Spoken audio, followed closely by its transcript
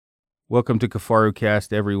Welcome to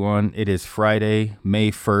KafaruCast, everyone. It is Friday,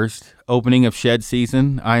 May 1st, opening of shed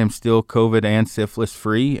season. I am still COVID and syphilis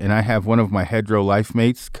free, and I have one of my Hedro life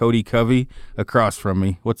mates, Cody Covey, across from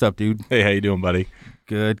me. What's up, dude? Hey, how you doing, buddy?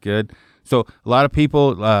 Good. So a lot of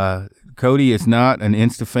people, Cody is not an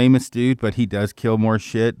Insta-famous dude, but he does kill more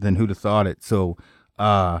shit than who'd have thought it. So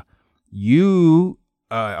you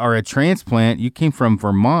are a transplant. You came from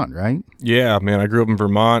Vermont, right? Yeah, man, I grew up in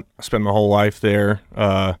Vermont. I spent my whole life there.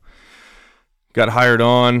 Got hired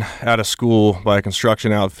on out of school by a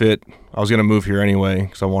construction outfit. I was going to move here anyway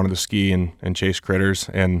because I wanted to ski and chase critters,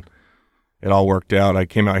 and it all worked out. I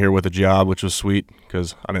came out here with a job, which was sweet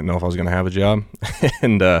because I didn't know if I was going to have a job.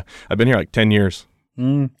 And I've been here like 10 years.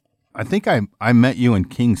 I think I met you in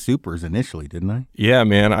King Supers initially, didn't I? Yeah,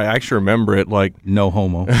 man, I actually remember it like no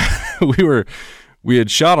homo. we had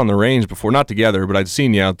shot on the range before, not together, but I'd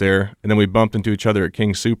seen you out there, and then we bumped into each other at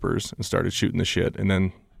King Supers and started shooting the shit, and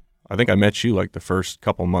then I think I met you like the first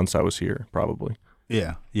couple months I was here, probably.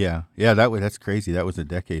 Yeah. That's crazy. That was a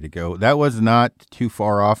decade ago. That was not too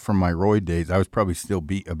far off from my roid days. I was probably still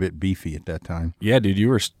a bit beefy at that time. Yeah, dude, you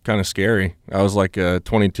were kind of scary. I was like a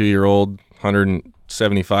 22-year-old,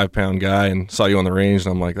 175-pound guy, and saw you on the range,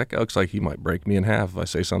 and I'm like, that guy looks like he might break me in half if I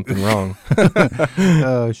say something wrong.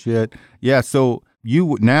 Oh shit. Yeah. So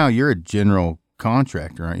you're a general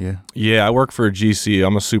contractor, aren't you? Yeah, I work for a GC.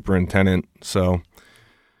 I'm a superintendent, so.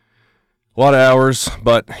 A lot of hours,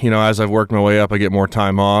 but, as I've worked my way up, I get more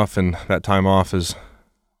time off, and that time off is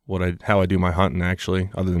how I do my hunting, actually,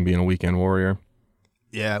 other than being a weekend warrior.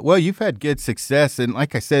 Yeah, well, you've had good success, and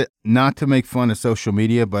like I said, not to make fun of social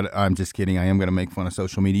media, but I'm just kidding. I am going to make fun of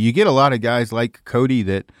social media. You get a lot of guys like Cody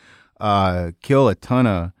that kill a ton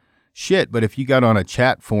of shit, but if you got on a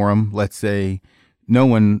chat forum, let's say, no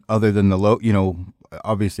one other than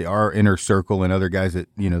obviously our inner circle and other guys that,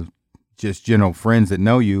 just general friends that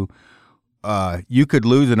know you, you could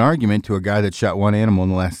lose an argument to a guy that shot one animal in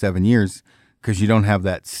the last 7 years because you don't have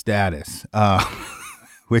that status,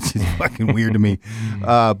 which is fucking weird to me.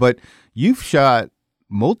 But you've shot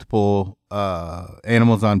multiple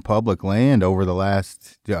animals on public land over the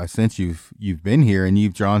last since you've been here, and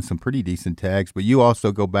you've drawn some pretty decent tags. But you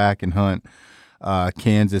also go back and hunt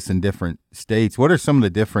Kansas and different states. What are some of the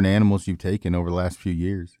different animals you've taken over the last few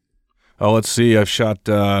years? Oh, let's see. I've shot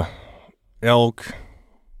elk,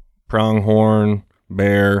 pronghorn,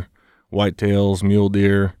 bear, whitetails, mule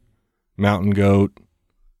deer, mountain goat,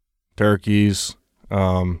 turkeys,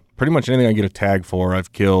 pretty much anything I get a tag for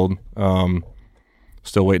I've killed.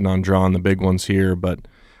 Still waiting on drawing the big ones here, but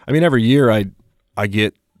I mean every year I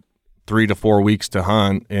get 3 to 4 weeks to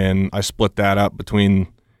hunt, and I split that up between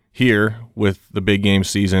here with the big game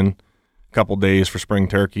season, a couple days for spring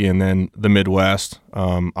turkey, and then the Midwest,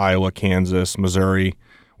 Iowa, Kansas, Missouri,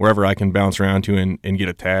 wherever I can bounce around to and get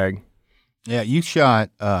a tag. Yeah, you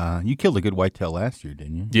killed a good whitetail last year,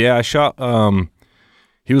 didn't you? Yeah, I shot,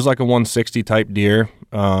 he was like a 160 type deer.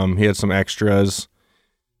 He had some extras.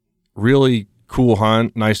 Really cool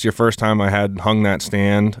hunt. Nice deer. First time I had hung that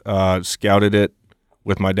stand, scouted it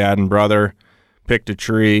with my dad and brother, picked a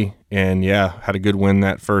tree, and yeah, had a good win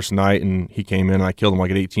that first night, and he came in and I killed him like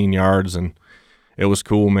at 18 yards, and it was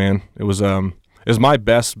cool, man. It was my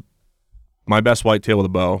best whitetail with a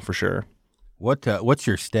bow for sure. What's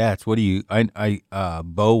your stats? What do you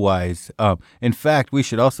bow wise? In fact, we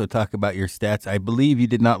should also talk about your stats. I believe you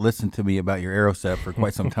did not listen to me about your arrow set for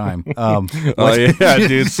quite some time. Oh yeah,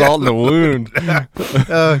 dude, salt in the wound.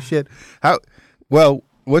 Oh shit.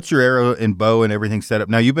 What's your arrow and bow and everything set up?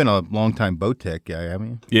 Now you've been a long time bow tech guy, I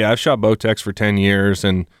mean. Yeah, I've shot bow techs for 10 years,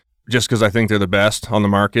 and just because I think they're the best on the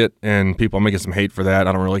market, and people may get some hate for that,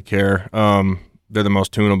 I don't really care. They're the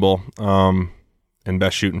most tunable and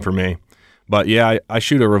best shooting for me. But yeah, I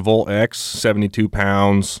shoot a Revolt X, 72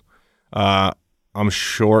 pounds. I'm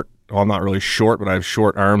short. Well, I'm not really short, but I have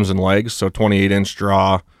short arms and legs, so 28-inch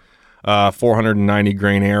draw, 490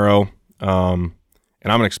 grain arrow. And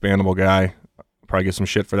I'm an expandable guy. Probably get some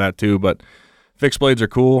shit for that too, but fixed blades are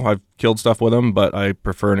cool. I've killed stuff with them, but I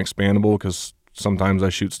prefer an expandable because sometimes I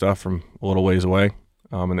shoot stuff from a little ways away,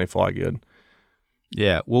 and they fly good.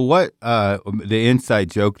 Yeah. Well, what the inside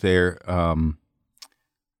joke there?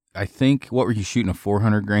 I think, what were you shooting, a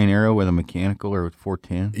 400 grain arrow with a mechanical or with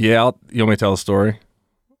 410? Yeah, you want me to tell the story?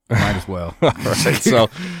 Might as well. All right, so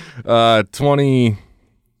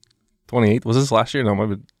 28th, was this last year? No,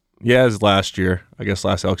 it was last year, I guess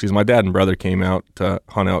last elk season. My dad and brother came out to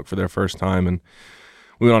hunt elk for their first time, and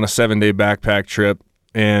we went on a 7-day backpack trip,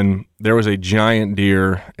 and there was a giant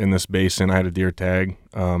deer in this basin. I had a deer tag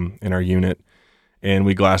in our unit, and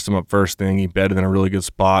we glassed him up first thing. He bedded in a really good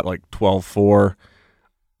spot, like 12-4.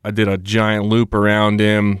 I did a giant loop around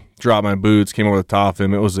him, dropped my boots, came over the top of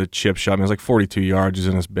him. It was a chip shot. I mean, it was like 42 yards. He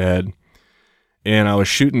was in his bed. And I was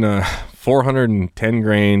shooting a 410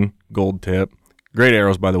 grain gold tip. Great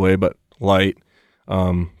arrows, by the way, but light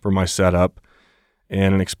for my setup.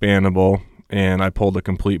 And an expandable. And I pulled a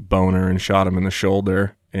complete boner and shot him in the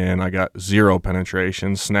shoulder. And I got 0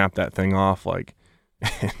 penetration, snapped that thing off like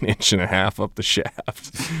an inch and a half up the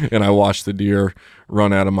shaft. And I watched the deer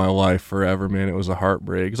run out of my life forever, man. It was a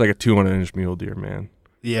heartbreak. It's like a 200-inch mule deer, man.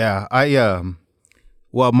 Yeah,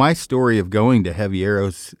 well, my story of going to heavy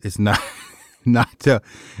arrows is not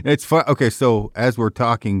it's fun. Okay, so as we're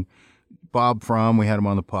talking, Bob Fromm, we had him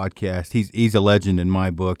on the podcast. He's a legend in my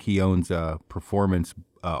book. He owns Performance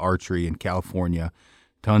Archery in California.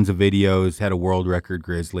 Tons of videos, had a world record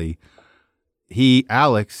grizzly.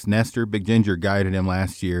 Alex Nestor, Big Ginger, guided him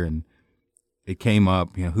last year, and it came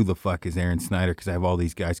up, who the fuck is Aaron Snyder? Because I have all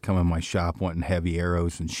these guys come in my shop wanting heavy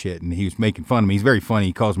arrows and shit, and he was making fun of me. He's very funny.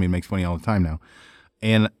 He calls me and makes funny all the time now.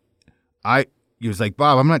 And he was like,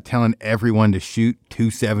 Bob, I'm not telling everyone to shoot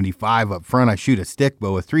 275 up front. I shoot a stick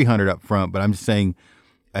bow with 300 up front, but I'm just saying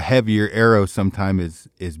a heavier arrow sometimes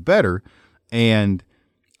is better. And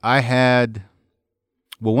I had,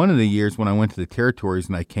 one of the years when I went to the territories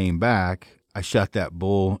and I came back, I shot that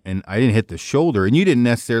bull and I didn't hit the shoulder, and you didn't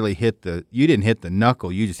necessarily hit the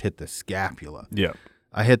knuckle, you just hit the scapula. Yeah.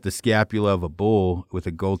 I hit the scapula of a bull with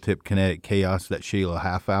a gold tip Kinetic Chaos, that Sheila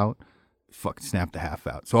half out. Fucking snapped the half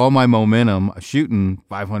out. So all my momentum, shooting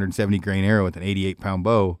 570 grain arrow with an 88-pound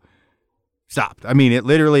bow, stopped. I mean, it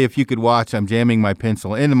literally, if you could watch, I'm jamming my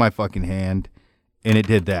pencil into my fucking hand, and it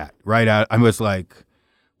did that right out. I was like,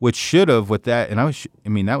 which should have with that, and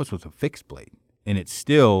that was with a fixed blade, and it's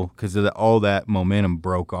still, because of all that momentum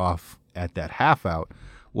broke off at that half out.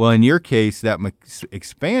 Well, in your case, that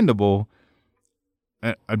expandable,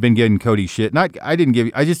 I've been getting Cody shit.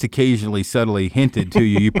 I just occasionally subtly hinted to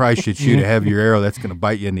you, you probably should shoot a heavier arrow that's going to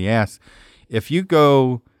bite you in the ass. If you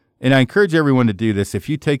go, and I encourage everyone to do this, if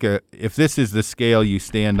this is the scale you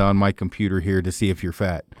stand on my computer here to see if you're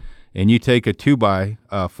fat, and you take a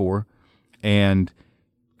 2x4 and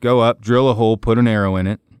go up, drill a hole, put an arrow in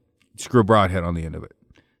it, screw a broadhead on the end of it.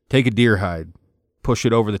 Take a deer hide, push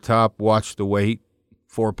it over the top, watch the weight,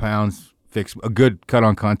 4 pounds, a good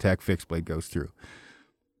cut-on contact fixed blade goes through.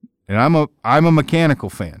 And I'm a mechanical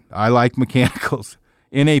fan. I like mechanicals.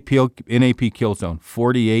 NAP kill zone,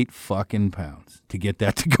 48 fucking pounds to get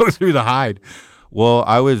that to go through the hide. Well,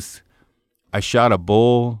 I shot a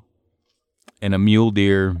bull and a mule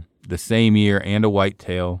deer the same year and a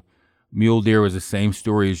whitetail. Mule deer was the same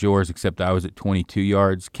story as yours, except I was at 22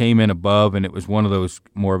 yards. Came in above, and it was one of those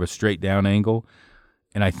more of a straight down angle.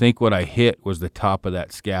 And I think what I hit was the top of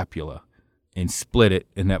that scapula and split it,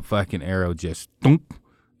 and that fucking arrow just thump,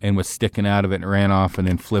 and was sticking out of it and ran off and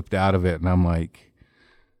then flipped out of it. And I'm like,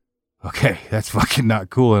 okay, that's fucking not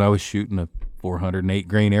cool. And I was shooting a 408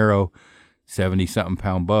 grain arrow, 70-something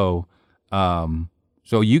pound bow.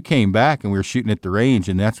 So you came back and we were shooting at the range,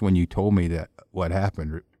 and that's when you told me that what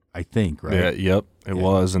happened, I think, right? Yeah, yep, it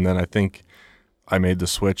was. And then I think I made the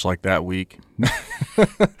switch like that week.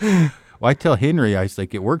 Well, I tell Henry, I was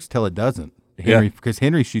like, it works till it doesn't. Because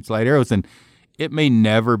Henry shoots light arrows, and it may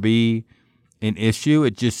never be an issue.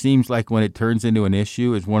 It just seems like when it turns into an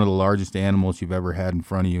issue, it's one of the largest animals you've ever had in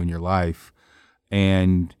front of you in your life,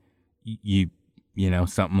 and you know,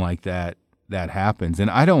 something like that happens.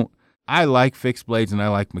 And I like fixed blades and I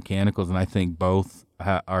like mechanicals, and I think both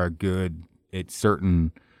are good at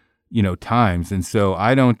certain, times. And so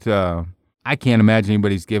I can't imagine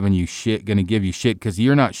anybody's going to give you shit because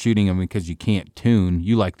you're not shooting them because you can't tune.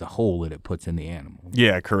 You like the hole that it puts in the animal.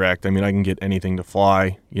 Yeah, correct. I mean, I can get anything to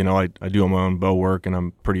fly. I do my own bow work, and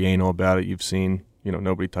I'm pretty anal about it. You've seen,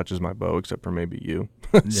 nobody touches my bow except for maybe you.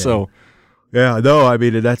 So, yeah, no, I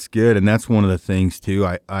mean, that's good. And that's one of the things, too,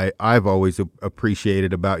 I've always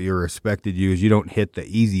appreciated about you or respected you is you don't hit the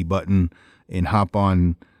easy button and hop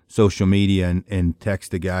on social media and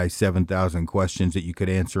text a guy 7,000 questions that you could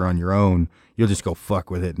answer on your own. You'll just go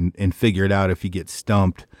fuck with it and figure it out. If you get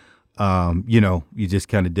stumped, you just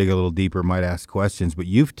kind of dig a little deeper, might ask questions. But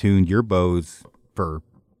you've tuned your bows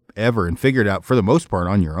forever and figured it out for the most part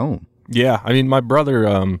on your own. Yeah, I mean, my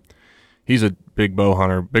brother, he's a big bow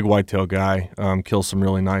hunter, big whitetail guy, kills some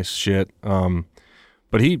really nice shit.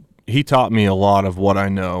 But he taught me a lot of what I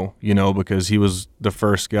know, because he was the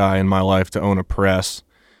first guy in my life to own a press.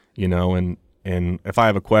 And if I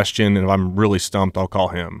have a question and if I'm really stumped, I'll call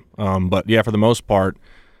him. But yeah, for the most part,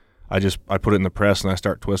 I put it in the press and I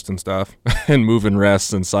start twisting stuff and moving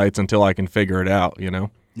rests and sights until I can figure it out,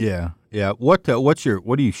 Yeah. Yeah. What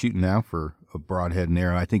are you shooting now for a broadhead and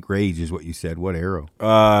arrow. I think Rage is what you said. What arrow?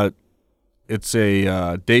 It's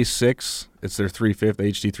a Day 6. It's their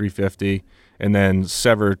 350 HD 350, and then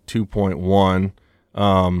Sever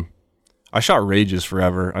 2.1. I shot Rages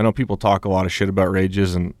forever. I know people talk a lot of shit about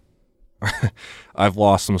Rages, and I've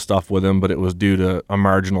lost some stuff with them, but it was due to a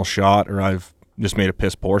marginal shot, or I've just made a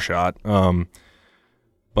piss poor shot.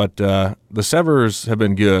 But the Severs have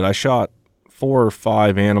been good. I shot 4 or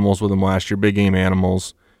 5 animals with them last year, big game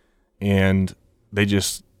animals, and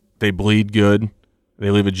they bleed good. They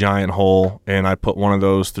leave a giant hole, and I put one of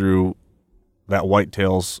those through that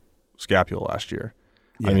whitetail's scapula last year.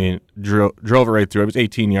 Yeah. I mean, drove it right through. It was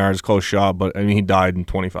 18 yards, close shot, but I mean, he died in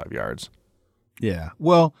 25 yards. Yeah.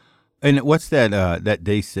 Well, and what's that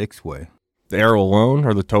Day 6 weigh? The arrow alone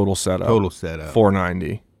or the total setup? Total setup.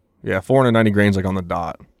 490. Yeah, 490 grains like on the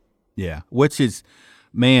dot. Yeah, which is,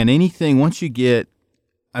 man, anything, once you get,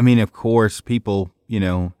 I mean, of course, people,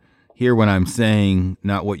 hear what I'm saying,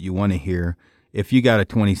 not what you want to hear. If you got a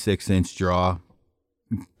 26-inch draw,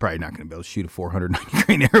 you're probably not going to be able to shoot a 490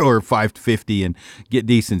 grain arrow or 550 and get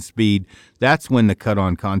decent speed. That's when the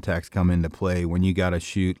cut-on contacts come into play, when you got to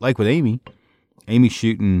shoot, like with Amy. Amy's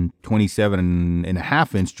shooting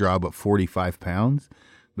 27.5-inch draw, but 45 pounds.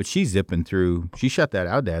 But she's zipping through. She shot that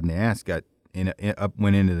Outdad in the ass,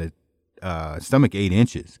 went into the stomach 8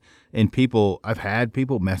 inches. And I've had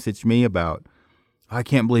people message me about, I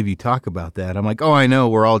can't believe you talk about that. I'm like, oh, I know.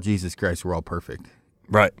 We're all Jesus Christ. We're all perfect.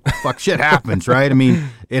 Right. Fuck, shit happens, right? I mean,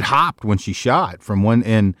 it hopped when she shot from one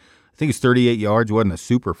end. I think it's 38 yards. It wasn't a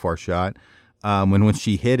super far shot. When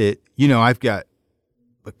she hit it, I've got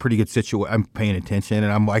a pretty good situation. I'm paying attention,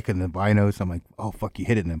 and I'm liking the binos. I'm like, oh, fuck, you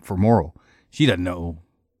hit it in the femoral. She doesn't know.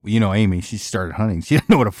 Amy, she started hunting. She doesn't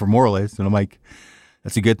know what a femoral is. And I'm like,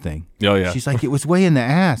 that's a good thing. Oh, yeah. She's like, it was way in the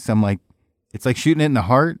ass. I'm like, it's like shooting it in the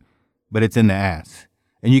heart, but it's in the ass.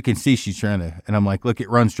 And you can see she's trying to, and I'm like, look, it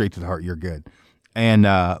runs straight to the heart. You're good. And,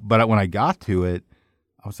 but when I got to it,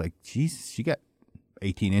 I was like, Jesus, she got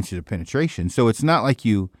 18 inches of penetration. So it's not like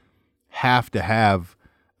you have to have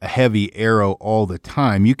a heavy arrow all the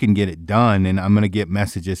time. You can get it done. And I'm going to get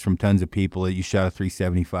messages from tons of people that you shot a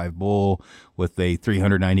 375 bull with a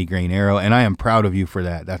 390 grain arrow. And I am proud of you for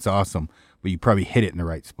that. That's awesome. But you probably hit it in the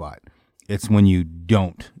right spot. It's when you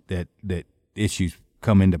don't that issues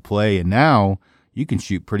come into play. And now you can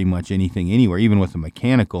shoot pretty much anything anywhere, even with a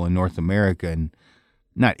mechanical in North America, and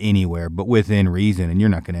not anywhere, but within reason. And you're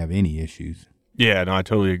not going to have any issues. Yeah, no, I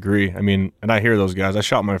totally agree. I mean, and I hear those guys. I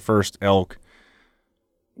shot my first elk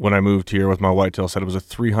when I moved here with my whitetail set. It was a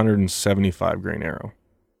 375 grain arrow.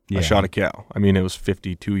 Yeah. I shot a cow. I mean, it was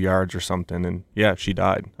 52 yards or something, and yeah, she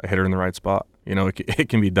died. I hit her in the right spot. It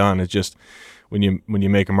can be done. It's just when you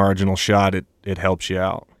make a marginal shot, it helps you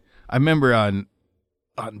out. I remember on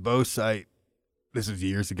Bow Sight, this was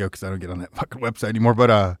years ago because I don't get on that fucking website anymore.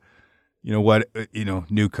 But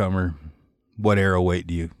newcomer, what arrow weight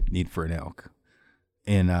do you need for an elk?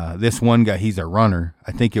 And this one guy, he's a runner.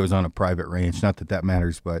 I think it was on a private range. Not that that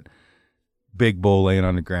matters, but big bull laying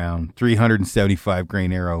on the ground, 375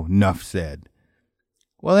 grain arrow, enough said.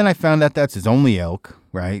 Well, then I found out that's his only elk,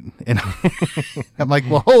 right? And I'm like,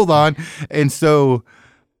 well, hold on. And so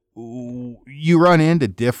you run into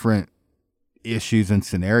different issues and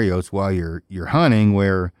scenarios while you're hunting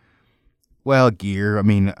where, well, gear, I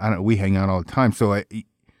mean, I don't, we hang out all the time. So I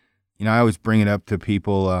always bring it up to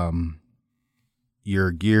people,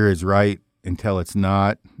 your gear is right until it's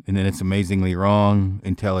not, and then it's amazingly wrong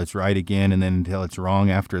until it's right again, and then until it's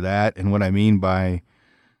wrong after that. And what I mean by,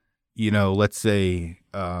 let's say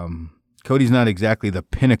Cody's not exactly the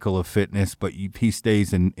pinnacle of fitness, but he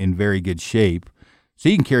stays in very good shape. So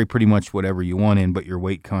you can carry pretty much whatever you want in, but you're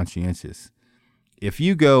weight conscientious. If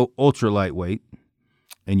you go ultra lightweight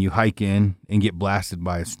and you hike in and get blasted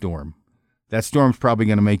by a storm, that storm's probably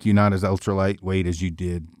going to make you not as ultra lightweight as you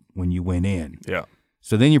did when you went in. Yeah.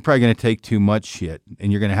 So then you're probably going to take too much shit,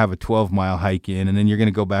 and you're going to have a 12-mile hike in, and then you're going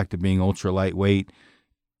to go back to being ultra lightweight.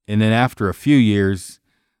 And then after a few years,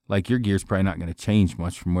 like, your gear's probably not going to change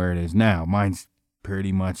much from where it is now. Mine's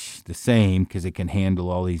pretty much the same because it can handle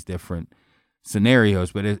all these different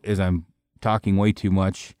scenarios. But as I'm talking way too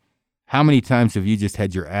much, how many times have you just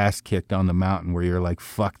had your ass kicked on the mountain where you're like,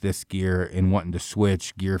 fuck this gear, and wanting to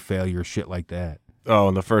switch, gear failure, shit like that? Oh,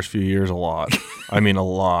 in the first few years, a lot. I mean, a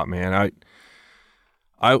lot, man.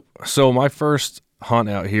 So my first hunt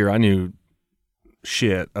out here, I knew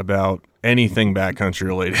shit about anything backcountry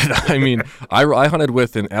related. I mean, I hunted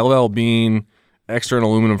with an LL Bean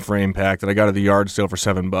external aluminum frame pack that I got at the yard sale for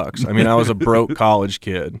 $7. I mean, I was a broke college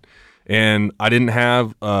kid, and I didn't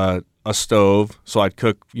have a stove, so I'd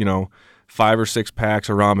cook, 5 or 6 packs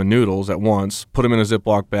of ramen noodles at once, put them in a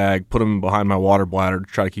Ziploc bag, put them behind my water bladder to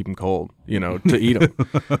try to keep them cold, to eat them.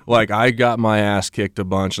 Like, I got my ass kicked a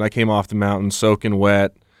bunch, and I came off the mountain soaking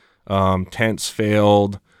wet, tents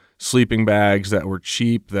failed, sleeping bags that were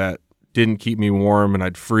cheap that didn't keep me warm, and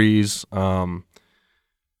I'd freeze. I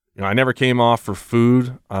never came off for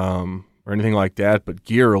food or anything like that, but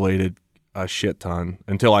gear-related a shit ton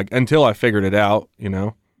until I figured it out,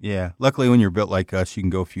 Yeah. Luckily, when you're built like us, you can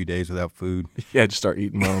go a few days without food. Yeah, just start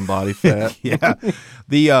eating my own body fat. Yeah.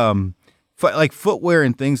 The like footwear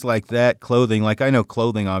and things like that, clothing. Like, I know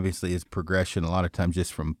clothing obviously is progression a lot of times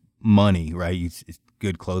just from money, right?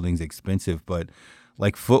 Good clothing's expensive, but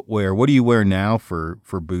like footwear, what do you wear now for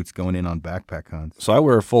boots going in on backpack hunts? So I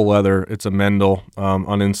wear full leather. It's a Mendel,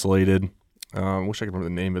 uninsulated. Wish I could remember the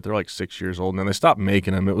name, but they're like 6 years old now. They stopped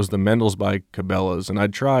making them. It was the Mendels by Cabela's, and I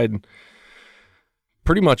tried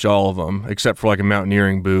pretty much all of them except for like a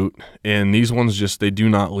mountaineering boot. And these ones they do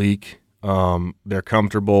not leak. They're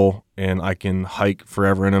comfortable, and I can hike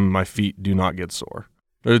forever in them. My feet do not get sore.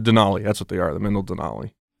 They're Denali. That's what they are, the Mendel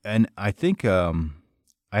Denali. And I think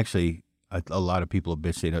actually a lot of people at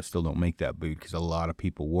Bitch they still don't make that boot because a lot of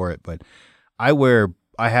people wore it. But I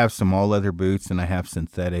have some all leather boots, and I have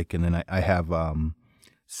synthetic, and then I have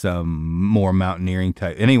some more mountaineering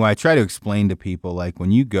type. Anyway, I try to explain to people, like,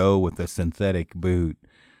 when you go with a synthetic boot,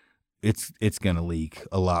 it's going to leak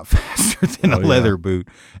a lot faster than a leather boot.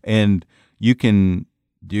 And you can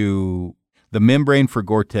do the membrane for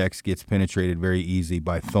Gore-Tex gets penetrated very easy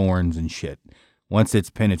by thorns and shit. Once it's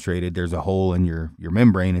penetrated, there's a hole in your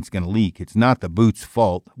membrane. It's going to leak. It's not the boot's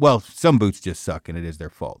fault. Well, some boots just suck, and it is their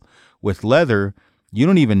fault. With leather, you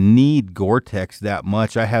don't even need Gore-Tex that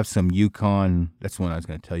much. I have some Yukon. That's one I was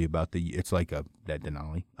going to tell you about. It's like that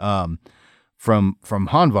Denali. From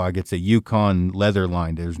Hanwag, it's a Yukon leather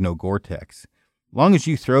line. There's no Gore-Tex. As long as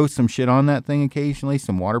you throw some shit on that thing occasionally,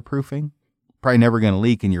 some waterproofing, probably never going to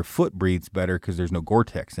leak, and your foot breathes better because there's no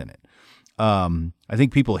Gore-Tex in it. I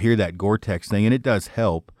think people hear that Gore-Tex thing, and it does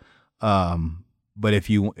help. But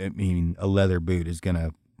a leather boot is going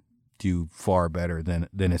to do far better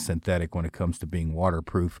than a synthetic when it comes to being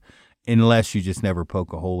waterproof, unless you just never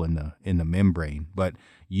poke a hole in the membrane. But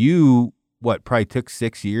you, probably took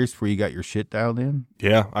 6 years before you got your shit dialed in?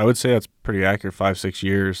 Yeah, I would say that's pretty accurate, 5-6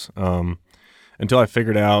 years, until I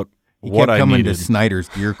figured out you what I needed. Coming to Snyder's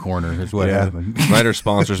Gear Corner is what happened. Snyder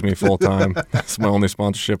sponsors me full time. That's my only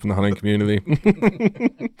sponsorship in the hunting community.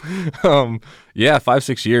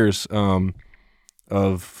 5-6 years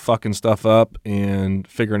of fucking stuff up and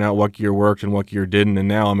figuring out what gear worked and what gear didn't. And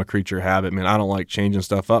now I'm a creature of habit, man. I don't like changing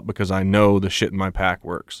stuff up because I know the shit in my pack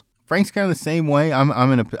works. Frank's kind of the same way.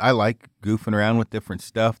 I like goofing around with different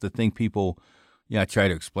stuff. The thing people, I try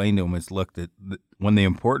to explain to them is, look, when the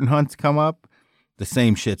important hunts come up, the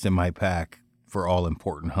same shit's in my pack for all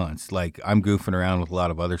important hunts. Like, I'm goofing around with a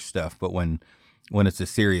lot of other stuff, but when it's a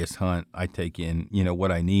serious hunt, I take in,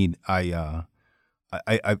 what I need. I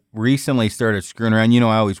recently started screwing around.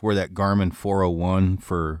 I always wear that Garmin 401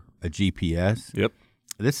 for a GPS. Yep.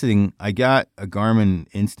 This thing, I got a Garmin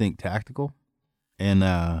Instinct Tactical, and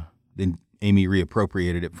then Amy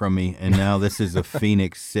reappropriated it from me, and now this is a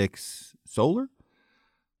Phoenix 6 Solar.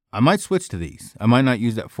 I might switch to these. I might not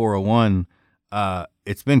use that 401.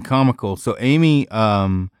 It's been comical. So Amy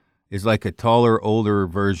is like a taller, older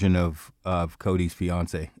version of Cody's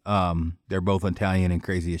fiance. They're both Italian and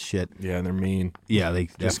crazy as shit. Yeah, and they're mean. Yeah, they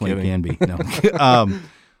definitely can be. No.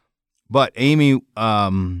 But Amy,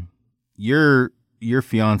 your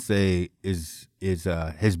fiance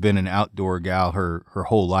has been an outdoor gal her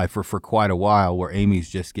whole life, or for quite a while, where Amy's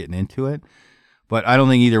just getting into it. But I don't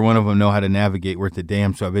think either one of them know how to navigate worth a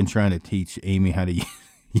damn. So I've been trying to teach Amy how to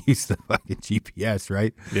use the fucking GPS,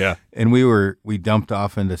 right? Yeah. And we dumped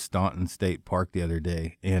off into Staunton State Park the other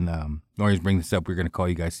day, and Norris bring this up. We were going to call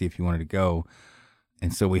you guys, see if you wanted to go.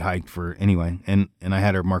 And so we hiked and I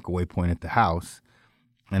had her mark a waypoint at the house.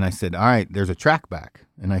 And I said, all right, there's a track back.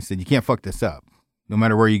 And I said, you can't fuck this up. No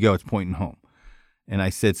matter where you go, it's pointing home. And I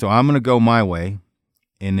said, so I'm going to go my way,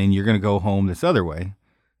 and then you're going to go home this other way.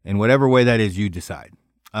 And whatever way that is, you decide.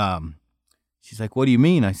 She's like, what do you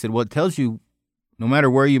mean? I said, well, it tells you no matter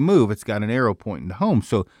where you move, it's got an arrow pointing to home.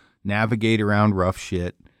 So navigate around rough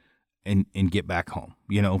shit and get back home.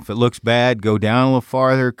 If it looks bad, go down a little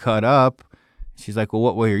farther, cut up. She's like, well,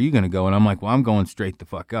 what way are you going to go? And I'm like, well, I'm going straight the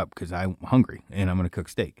fuck up because I'm hungry and I'm going to cook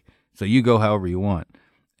steak. So you go however you want.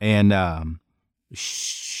 And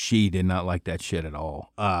she did not like that shit at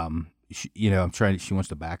all. She wants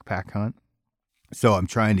to backpack hunt. So I'm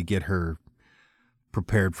trying to get her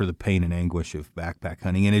prepared for the pain and anguish of backpack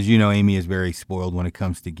hunting. And as you know, Amy is very spoiled when it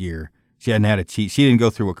comes to gear. She hadn't had a cheat. She didn't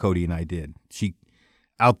go through what Cody and I did. She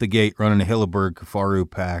out the gate running a Hilleberg Kafaru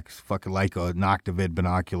packs, fucking Leica Noctivid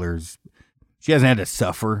binoculars. She hasn't had to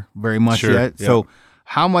suffer very much yet. Yep. So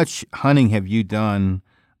how much hunting have you done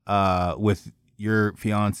with your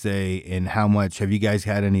fiance, and how much have you guys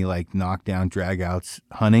had any like knockdown dragouts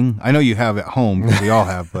hunting? I know you have at home because we all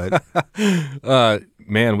have, but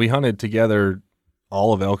man, we hunted together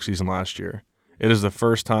all of elk season last year. It is the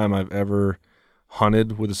first time I've ever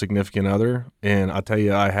hunted with a significant other, and I tell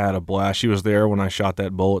you, I had a blast. She was there when I shot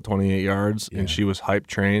that bull at 28 yards, and she was hype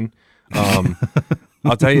train.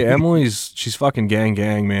 I'll tell you, she's fucking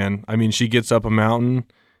gang, man. I mean, she gets up a mountain,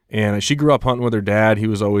 and she grew up hunting with her dad. He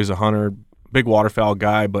was always a hunter, big waterfowl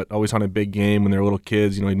guy, but always hunted big game when they were little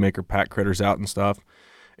kids. You know, he'd make her pack critters out and stuff.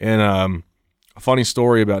 And a funny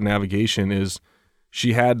story about navigation is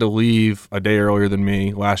she had to leave a day earlier than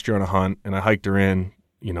me last year on a hunt, and I hiked her in,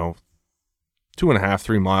 2.5,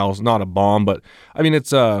 3 miles, not a bomb, but I mean,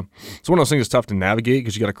 it's one of those things that's tough to navigate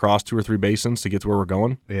because you got to cross 2 or 3 basins to get to where we're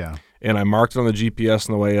going. Yeah. And I marked it on the GPS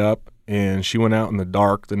on the way up, and she went out in the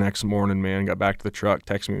dark the next morning, man, got back to the truck,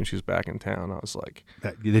 texted me when she was back in town. I was like,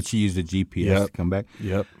 did she use the GPS to come back?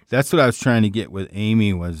 Yep. That's what I was trying to get with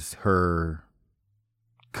Amy, was her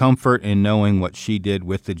comfort in knowing what she did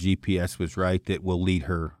with the GPS was right, that will lead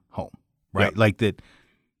her home, right? Yep. Like that,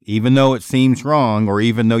 even though it seems wrong, or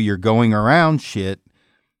even though you're going around shit,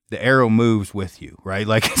 the arrow moves with you, right?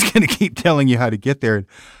 Like it's going to keep telling you how to get there.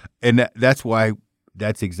 And that's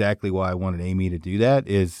exactly why I wanted Amy to do that.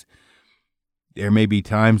 Is there may be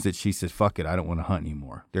times that she says, fuck it, I don't want to hunt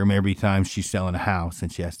anymore. There may be times she's selling a house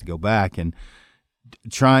and she has to go back and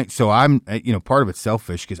so I'm, part of it's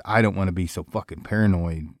selfish because I don't want to be so fucking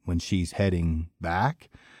paranoid when she's heading back.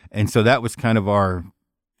 And so that was kind of our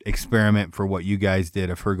experiment for what you guys did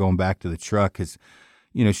of her going back to the truck, because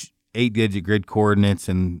 8-digit grid coordinates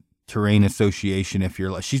and terrain association. If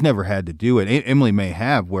you're, she's never had to do it. Emily may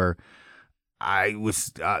have, where I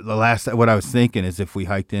was what I was thinking is if we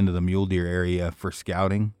hiked into the mule deer area for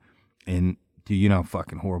scouting, and do you know how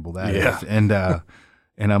fucking horrible that is? And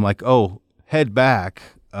and I'm like, oh, head back.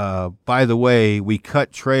 By the way, we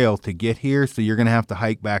cut trail to get here, so you're gonna have to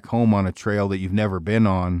hike back home on a trail that you've never been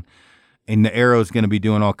on. And the arrow's going to be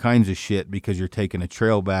doing all kinds of shit because you're taking a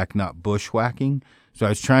trail back, not bushwhacking. So I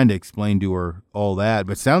was trying to explain to her all that,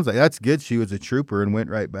 but sounds like that's good. She was a trooper and went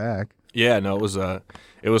right back. Yeah, no,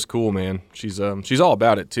 it was cool, man. She's all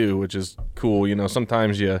about it too, which is cool.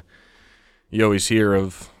 Sometimes you always hear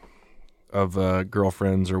of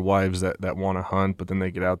girlfriends or wives that want to hunt, but then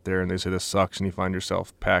they get out there and they say this sucks, and you find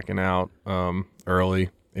yourself packing out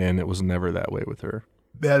early, and it was never that way with her.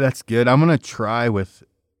 Yeah, that's good. I'm gonna try with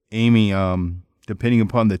Amy, depending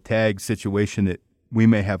upon the tag situation that we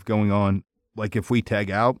may have going on. Like if we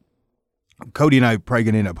tag out, Cody and I are probably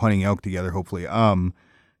going to end up hunting elk together, hopefully.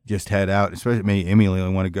 Just head out, especially maybe Emily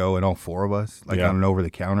want to go, and all 4 of us, on an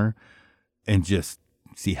over-the-counter, and just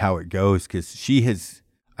see how it goes. Because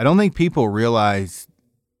I don't think people realize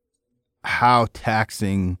how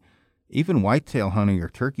taxing even whitetail hunting or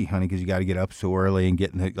turkey hunting, because you got to get up so early and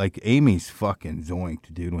get like Amy's fucking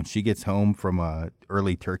zoinked, dude, when she gets home from a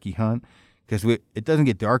early turkey hunt, because it doesn't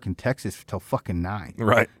get dark in Texas till fucking 9.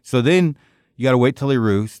 Right. So then you got to wait till they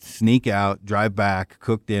roost, sneak out, drive back,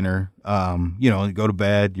 cook dinner, go to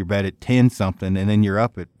bed. You're bed at 10 something, and then you're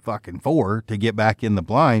up at fucking 4 to get back in the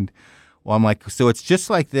blind. Well, I'm like, so it's just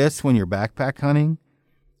like this when you're backpack hunting.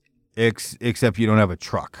 Except you don't have a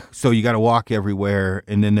truck, so you got to walk everywhere,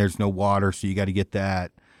 and then there's no water, so you got to get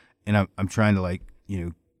that. And I'm trying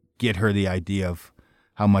to get her the idea of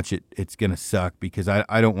how much it's gonna suck, because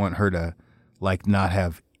I don't want her to not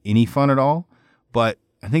have any fun at all. But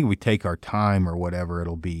I think if we take our time or whatever,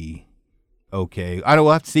 it'll be okay. We'll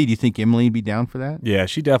have to see. Do you think Emily would be down for that? Yeah,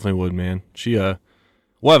 she definitely would, man. We'll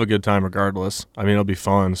have a good time regardless. I mean, it'll be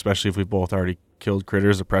fun, especially if we both already killed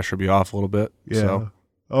critters. The pressure will be off a little bit. Yeah. So.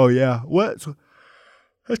 Oh, yeah.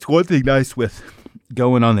 That's one thing nice with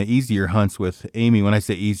going on the easier hunts with Amy. When I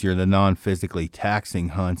say easier, the non-physically taxing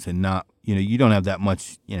hunts, and not, you don't have that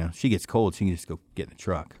much, she gets cold, she can just go get in the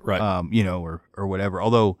truck. Right. Or whatever.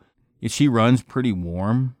 Although she runs pretty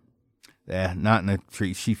warm. Not in a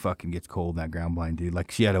tree. She fucking gets cold in that ground blind, dude.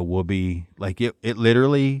 Like she had a whoopee. Like it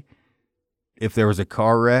literally, if there was a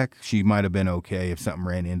car wreck, she might have been okay. If something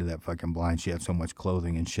ran into that fucking blind, she had so much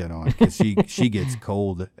clothing and shit on, because she gets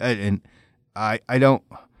cold. And I don't.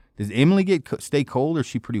 Does Emily stay cold, or is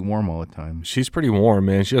she pretty warm all the time? She's pretty warm,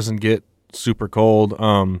 man. She doesn't get super cold.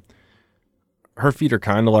 Her feet are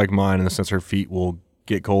kind of like mine in the sense her feet will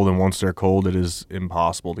get cold, and once they're cold, it is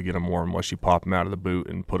impossible to get them warm unless you pop them out of the boot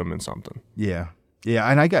and put them in something. Yeah.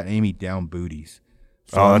 And I got Amy down booties.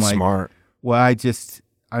 So Oh, I'm that's like, smart. well,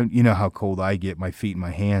 you know how cold I get, my feet and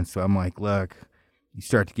my hands. So I'm like, look, you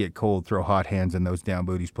start to get cold, throw hot hands in those down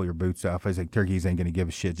booties, pull your boots off. I was like, turkeys ain't going to give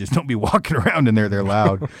a shit. Just don't be walking around in there. They're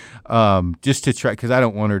loud. Just to try, because I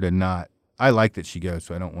don't want her to not. I like that she goes,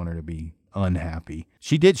 so I don't want her to be unhappy.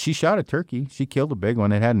 She did. She shot a turkey. She killed a big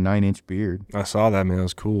one. It had a 9-inch beard. I saw that, man. It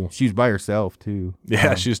was cool. She was by herself, too.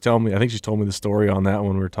 Yeah, she was telling me. I think she told me the story on that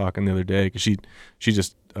when we were talking the other day because she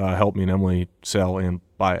just helped me and Emily sell and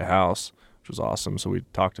buy a house, which was awesome. So we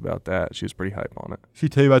talked about that. She was pretty hype on it. She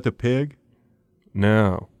tell you about the pig?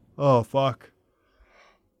 No. Oh, fuck.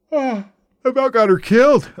 Oh, I about got her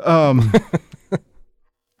killed. I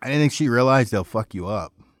didn't think she realized they'll fuck you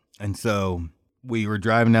up. And so we were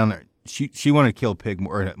driving down there. She wanted to kill a pig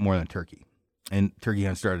more than a turkey. And turkey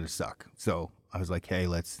hunt started to suck. So I was like, hey,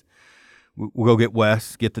 we'll go get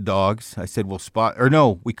Wes, get the dogs. I said,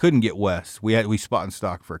 we couldn't get Wes. We spot and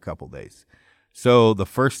stock for a couple days. So the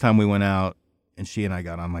first time we went out, and she and I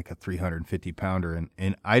got on like a 350 pounder,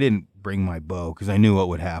 and I didn't bring my bow because I knew what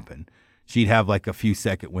would happen. She'd have like a few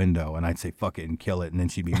second window, and I'd say, fuck it, and kill it, and then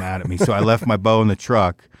she'd be mad at me. So I left my bow in the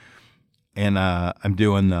truck, and I'm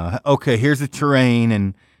doing okay, here's the terrain,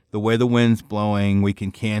 and the way the wind's blowing, we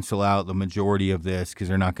can cancel out the majority of this because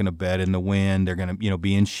they're not going to bed in the wind. They're going to,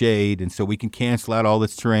 be in shade, and so we can cancel out all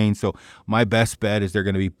this terrain. So my best bet is they're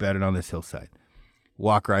going to be bedded on this hillside.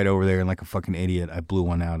 Walk right over there, and like a fucking idiot, I blew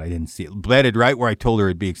one out. I didn't see it. Bedded right where I told her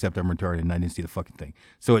it'd be, except I'm retarded, and I didn't see the fucking thing.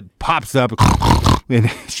 So it pops up,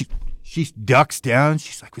 and she ducks down.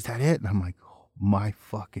 She's like, was that it? And I'm like, oh, my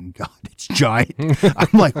fucking God, it's giant.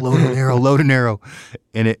 I'm like, load an arrow.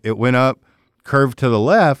 And it went up, curved to the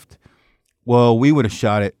left. Well, we would have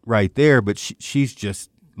shot it right there, but she's just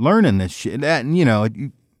learning this shit.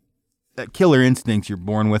 That killer instincts you're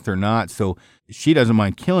born with or not. So she doesn't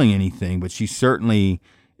mind killing anything, but she certainly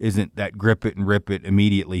isn't that grip it and rip it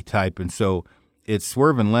immediately type. And so it's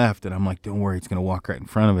swerving left, and I'm like, don't worry, it's going to walk right in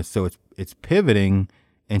front of us. So it's pivoting,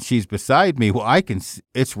 and she's beside me. Well,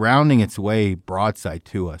 it's rounding its way broadside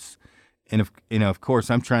to us. And of course,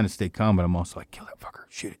 I'm trying to stay calm, but I'm also like, kill that fucker,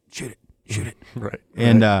 shoot it. Right.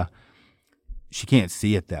 And she can't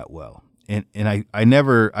see it that well. And I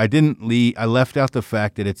didn't leave. I left out the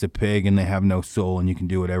fact that it's a pig and they have no soul and you can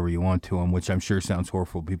do whatever you want to them, which I'm sure sounds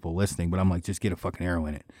horrible to people listening, but I'm like, just get a fucking arrow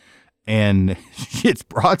in it. And it's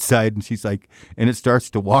broadside, and she's like, and it starts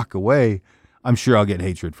to walk away. I'm sure I'll get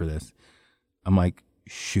hatred for this. I'm like,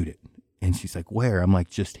 shoot it. And she's like, where? I'm like,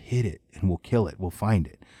 just hit it and we'll kill it. We'll find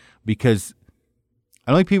it. Because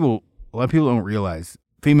a lot of people don't realize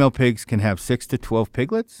female pigs can have 6 to 12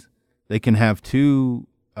 piglets. They can have 2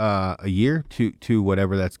 a year, two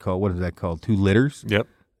whatever that's called. What is that called? 2 litters. Yep.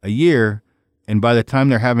 A year, and by the time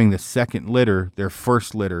they're having the second litter, their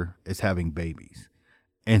first litter is having babies,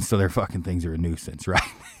 and so their fucking things are a nuisance, right?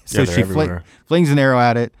 So yeah, she flings an arrow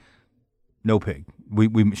at it. No pig.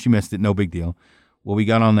 She missed it. No big deal. Well, we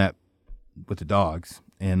got on that with the dogs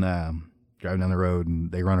and driving down the road,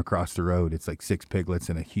 and they run across the road. It's like 6 piglets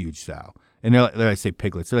and a huge sow, and I say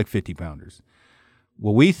piglets. They're like 50 pounders.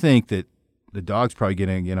 Well, we think that the dog's probably going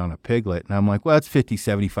to get on a piglet. And I'm like, well, that's 50,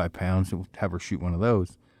 75 pounds. We'll have her shoot one of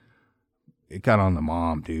those. It got on the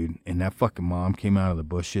mom, dude. And that fucking mom came out of the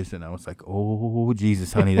bushes. And I was like, oh,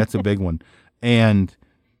 Jesus, honey, that's a big one. And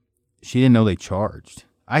she didn't know they charged.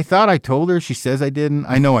 I thought I told her. She says I didn't.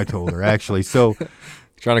 I know I told her, actually. So,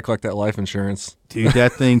 trying to collect that life insurance. Dude,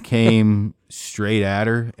 that thing came straight at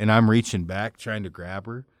her. And I'm reaching back, trying to grab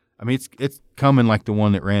her. I mean, it's coming like the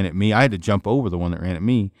one that ran at me. I had to jump over the one that ran at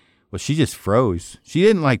me. Well, she just froze. She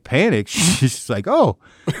didn't like panic. She's just like, oh,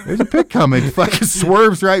 there's a pig coming. Fucking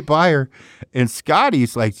swerves right by her. And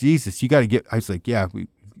Scotty's like, Jesus, you got to get. I was like, yeah,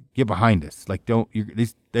 get behind us. Like,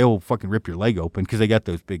 they'll fucking rip your leg open because they got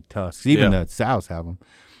those big tusks. Even the sows have them.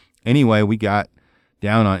 Anyway, we got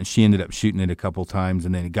down on it, and she ended up shooting it a couple times,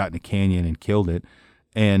 and then it got in a canyon and killed it.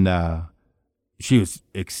 And she was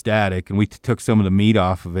ecstatic, and we took some of the meat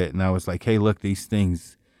off of it, and I was like, hey, look, these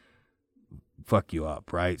things fuck you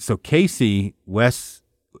up, right? So Casey,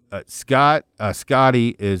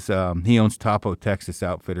 Scotty is, he owns Topo Texas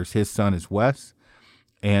Outfitters. His son is Wes,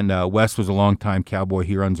 and Wes was a longtime cowboy.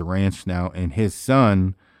 He runs a ranch now, and his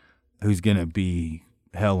son, who's going to be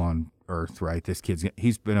hell on earth, right? This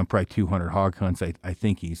he's been on probably 200 hog hunts. I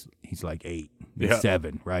think he's like 8,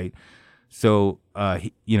 7, right? So,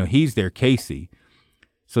 he's there, Casey.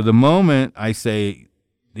 So the moment I say,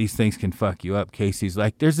 these things can fuck you up, Casey's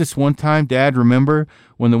like, there's this one time, Dad, remember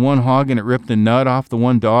when the one hog and it ripped the nut off the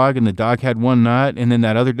one dog and the dog had one nut and then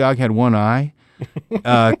that other dog had one eye?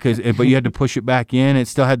 But you had to push it back in. It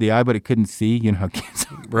still had the eye, but it couldn't see. You know how kids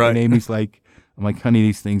right. And Amy's like, I'm like, honey,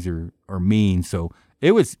 these things are mean. So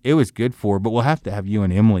it was good for her, but we'll have to have you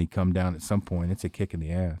and Emily come down at some point. It's a kick in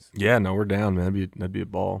the ass. Yeah, no, we're down, man. That'd be a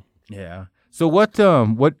ball. Yeah. So what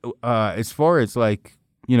as far as like,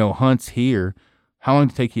 hunts here, how long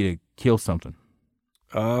did it take you to kill something?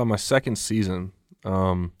 My second season.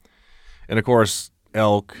 And of course,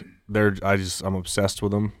 elk, I'm obsessed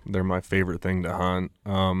with them. They're my favorite thing to hunt.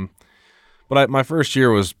 But my first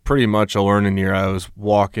year was pretty much a learning year. I was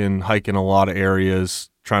hiking a lot of areas,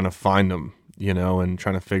 trying to find them, and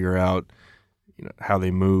trying to figure out, how they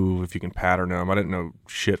move, if you can pattern them. I didn't know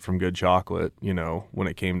shit from good chocolate, when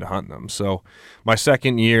it came to hunting them. So my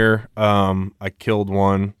second year, I killed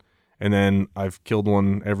one, and then I've killed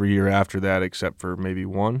one every year after that, except for maybe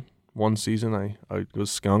one season I was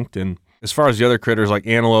skunked. And as far as the other critters, like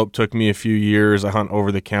antelope took me a few years. I hunt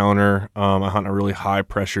over the counter. I hunt a really high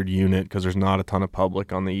pressured unit because there's not a ton of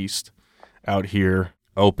public on the east out here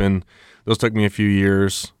open. Those took me a few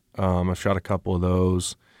years. I've shot a couple of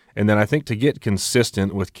those. And then I think to get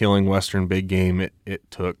consistent with killing Western big game,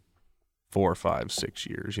 it took 4, 5, 6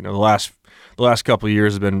 years. The last couple of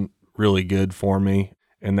years have been really good for me.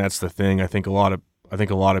 And that's the thing. I think a lot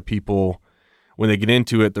of people, when they get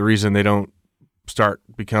into it, the reason they don't start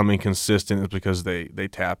becoming consistent is because they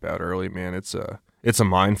tap out early, man. It's a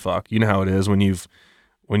mind fuck. You know how it is when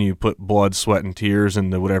you put blood, sweat, and tears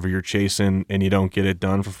into whatever you're chasing and you don't get it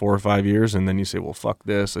done for 4 or 5 years, and then you say, well, fuck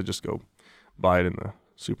this. I just go buy it in the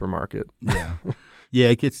supermarket. Yeah. Yeah,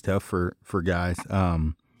 it gets tough for guys.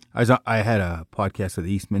 I had a podcast with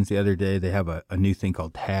Eastman's the other day. They have a new thing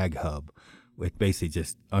called Tag Hub, which basically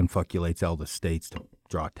just unfuculates all the states to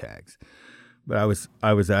draw tags. But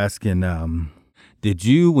I was asking,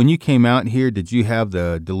 when you came out here, did you have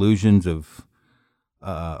the delusions of,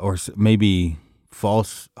 or maybe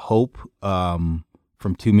false hope from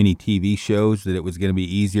too many TV shows that it was going to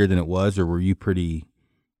be easier than it was, or were you pretty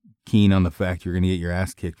keen on the fact you're going to get your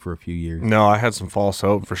ass kicked for a few years? No, I had some false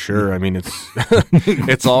hope for sure. I mean, it's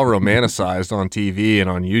it's all romanticized on TV and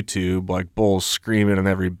on YouTube, like bulls screaming in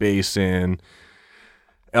every basin,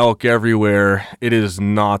 elk everywhere. It is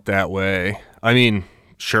not that way. I mean,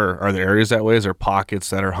 sure, are there areas that way? Is there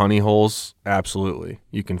pockets that are honey holes? Absolutely.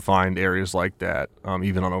 You can find areas like that,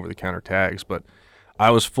 even on over-the-counter tags. But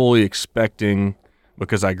I was fully expecting,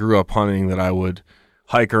 because I grew up hunting, that I would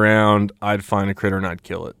hike around, I'd find a critter, and I'd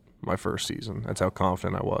kill it my first season. That's how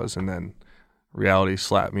confident I was. And then reality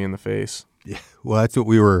slapped me in the face. Yeah, well, that's what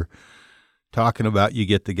we were talking about. You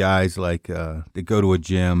get the guys like that go to a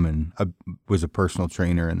gym, and I was a personal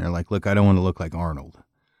trainer, and they're like, look, I don't want to look like Arnold.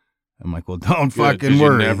 I'm like, well, don't fucking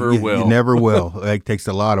worry. You never will. You never will. It takes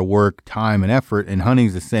a lot of work, time, and effort, and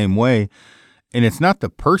hunting's the same way. And it's not the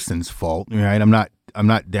person's fault, right? I'm not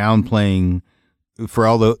downplaying for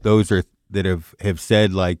all those that have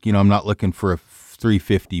said, like, I'm not looking for a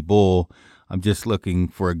 350 bull. I'm just looking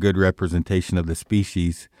for a good representation of the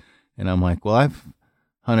species. And I'm like, well, I've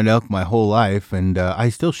hunted elk my whole life, and I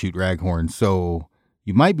still shoot raghorns. So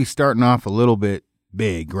you might be starting off a little bit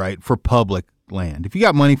big, right, for public land. If you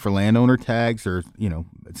got money for landowner tags or,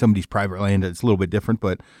 somebody's private land, it's a little bit different.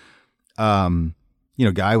 But,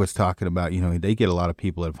 Guy was talking about, they get a lot of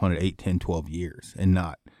people that have hunted 8, 10, 12 years and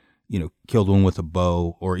not, killed one with a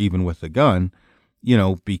bow or even with a gun,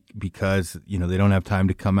 because, they don't have time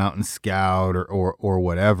to come out and scout or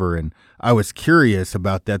whatever. And I was curious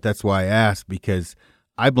about that. That's why I asked, because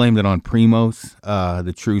I blamed it on Primos,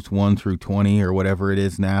 the Truth 1 through 20 or whatever it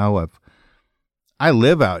is now. I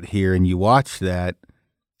live out here, and you watch that.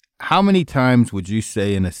 How many times would you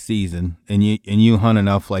say in a season, and you hunt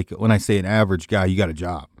enough, like when I say an average guy, you got a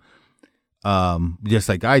job, just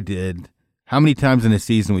like I did, how many times in a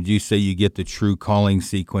season would you say you get the true calling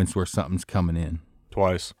sequence where something's coming in?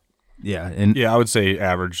 Twice. Yeah. I would say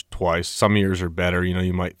average twice. Some years are better.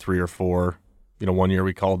 You might 3 or 4. One year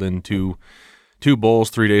we called in two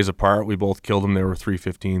bulls 3 days apart. We both killed them. They were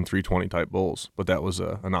 315, 320 type bulls, but that was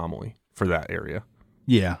an anomaly for that area.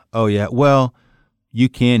 Yeah. Oh, yeah. Well, you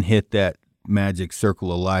can hit that magic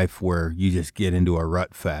circle of life where you just get into a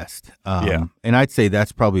rut fest. And I'd say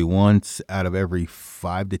that's probably once out of every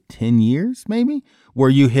 5 to 10 years, maybe, where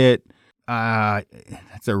you hit.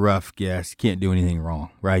 That's a rough guess. You can't do anything wrong,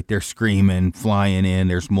 right? They're screaming, flying in.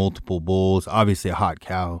 There's multiple bulls. Obviously, a hot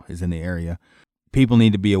cow is in the area. People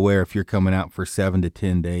need to be aware if you're coming out for 7 to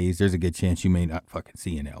 10 days, there's a good chance you may not fucking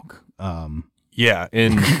see an elk. Yeah,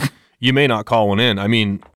 and you may not call one in. I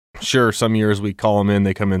mean, sure, some years we call them in,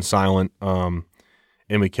 they come in silent, and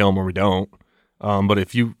we kill them or we don't. But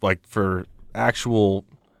if you, like, for actual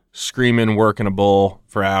screaming, working a bull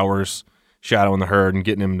for hours, shadowing the herd and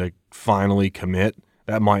getting him to finally commit,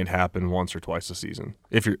 that might happen once or twice a season.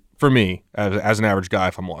 For me, as an average guy,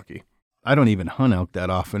 if I'm lucky. I don't even hunt elk that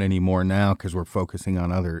often anymore now because we're focusing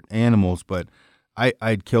on other animals. But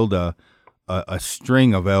I'd killed a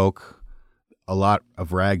string of elk, a lot of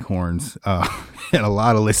raghorns, and a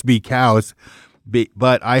lot of Lisby cows.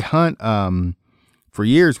 But I hunt for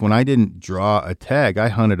years when I didn't draw a tag. I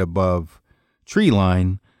hunted above tree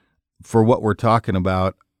line for what we're talking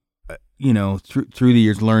about. Through the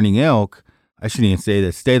years learning elk. I shouldn't even say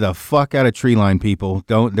this. Stay the fuck out of tree line, people.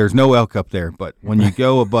 There's no elk up there. But when you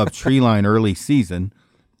go above tree line early season,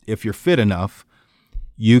 if you're fit enough,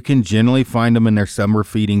 you can generally find them in their summer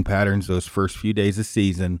feeding patterns those first few days of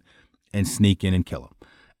season and sneak in and kill them.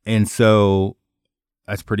 And so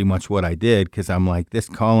that's pretty much what I did, because I'm like, this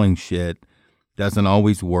calling shit doesn't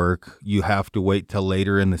always work. You have to wait till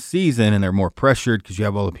later in the season, and they're more pressured because you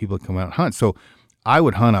have all the people that come out and hunt. So I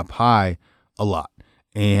would hunt up high a lot.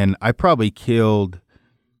 And I probably killed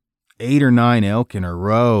 8 or 9 elk in a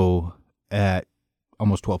row at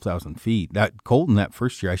almost 12,000 feet. That Colton, that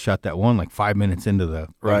first year, I shot that one like 5 minutes into the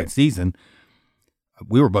season.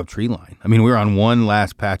 We were above tree line. I mean, we were on one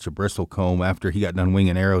last patch of bristlecomb after he got done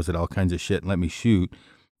winging arrows at all kinds of shit and let me shoot.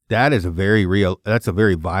 That's a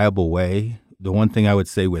very viable way. The one thing I would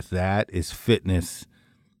say with that is fitness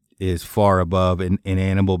is far above in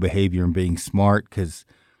animal behavior and being smart, because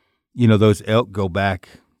those elk go back,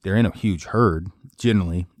 they're in a huge herd,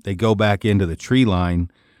 generally. They go back into the tree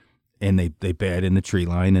line, and they bed in the tree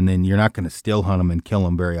line, and then you're not going to still hunt them and kill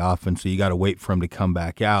them very often, so you got to wait for them to come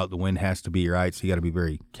back out. The wind has to be right, so you got to be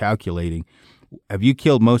very calculating. Have you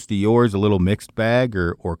killed most of yours a little mixed bag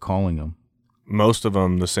or calling them? Most of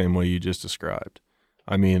them the same way you just described.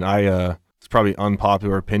 I mean, it's probably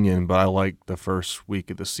unpopular opinion, but I like the first week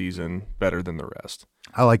of the season better than the rest.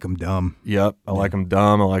 I like them dumb. Yep. I like them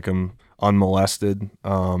dumb. I like them unmolested.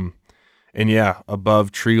 And yeah,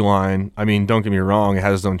 above tree line, I mean, don't get me wrong, it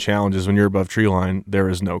has its own challenges. When you're above tree line, there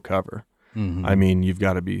is no cover. Mm-hmm. I mean, you've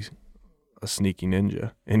got to be a sneaky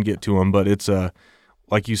ninja and get to them. But it's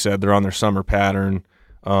like you said, they're on their summer pattern.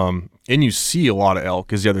 And you see a lot of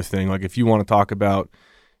elk is the other thing. Like if you want to talk about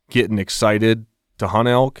getting excited to hunt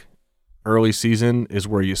elk, early season is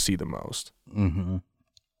where you see the most. Mm-hmm.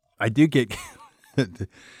 I do get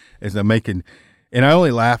as I'm making, and I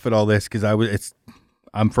only laugh at all this because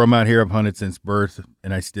I'm from out here. I've hunted since birth,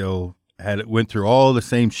 and I still went through all the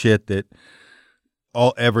same shit that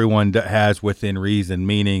everyone has within reason.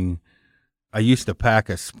 Meaning, I used to pack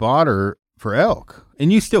a spotter for elk,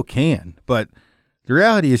 and you still can, but the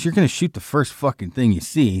reality is you're going to shoot the first fucking thing you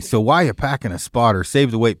see. So why are you packing a spotter?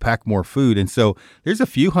 Save the weight, pack more food. And so there's a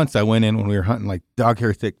few hunts I went in when we were hunting like dog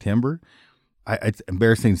hair thick timber. It's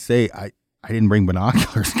embarrassing to say I didn't bring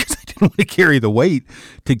binoculars because I didn't want to carry the weight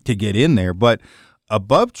to get in there. But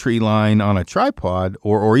above tree line on a tripod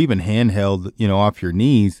or even handheld, off your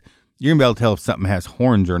knees, you're going to be able to tell if something has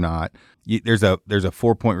horns or not. There's a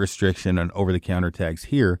 4-point restriction on over-the-counter tags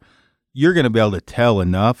here. You're going to be able to tell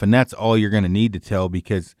enough, and that's all you're going to need to tell,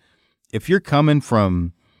 because if you're coming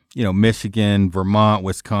from, Michigan, Vermont,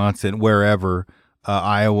 Wisconsin, wherever,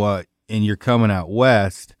 Iowa, and you're coming out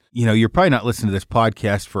west, you're probably not listening to this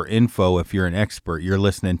podcast for info if you're an expert. You're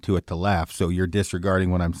listening to it to laugh, so you're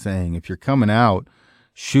disregarding what I'm saying. If you're coming out,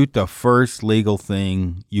 shoot the first legal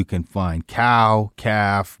thing you can find. Cow,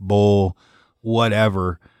 calf, bull,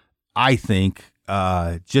 whatever, I think.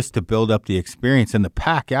 Just to build up the experience, and the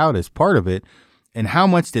pack out is part of it. And how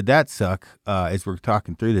much did that suck? As we're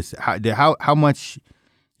talking through this, how much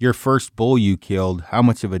your first bull you killed? How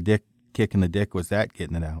much of a kick in the dick was that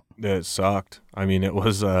getting it out? It sucked. I mean, it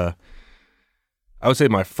was. I would say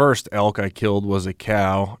my first elk I killed was a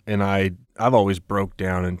cow, and I've always broke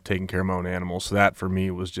down and taken care of my own animals. So that for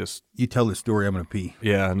me was just. You tell the story. I'm gonna pee.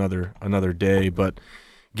 Yeah, another day, but.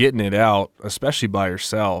 Getting it out, especially by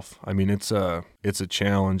yourself, I mean, it's a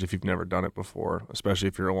challenge if you've never done it before, especially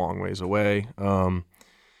if you're a long ways away. And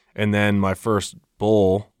then my first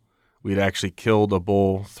bull, we'd actually killed a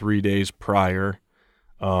bull 3 days prior,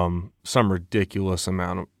 some ridiculous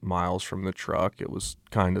amount of miles from the truck. It was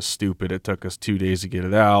kind of stupid. It took us 2 days to get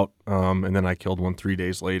it out, and then I killed one 3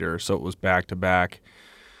 days later. So it was back-to-back,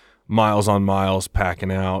 miles on miles, packing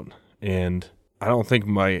out. And I don't think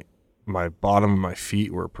my bottom of my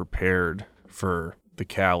feet were prepared for the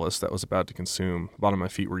callus that was about to consume. The bottom of my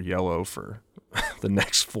feet were yellow for the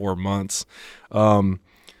next 4 months.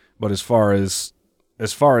 But as far as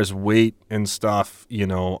weight and stuff,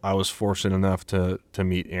 I was fortunate enough to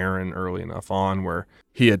meet Aaron early enough on where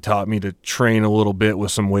he had taught me to train a little bit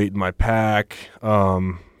with some weight in my pack,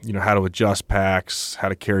 how to adjust packs, how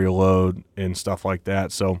to carry a load and stuff like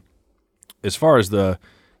that. So as far as the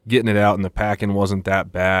getting it out and the packing wasn't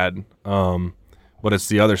that bad. But it's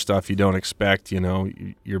the other stuff you don't expect.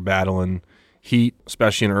 You're battling heat,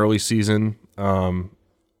 especially in early season, and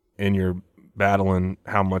you're battling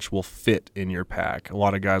how much will fit in your pack. A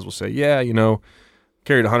lot of guys will say, yeah,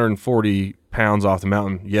 carried 140 pounds off the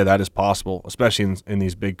mountain. Yeah, that is possible, especially in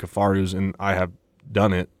these big Kifarus, and I have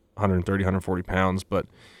done it, 130, 140 pounds. But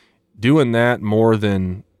doing that more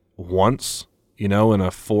than once, in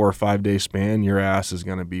a 4 or 5 day span, your ass is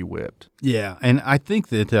going to be whipped. Yeah, and I think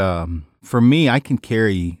that for me, I can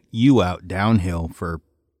carry you out downhill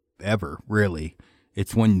forever, really.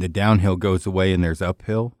 It's when the downhill goes away and there's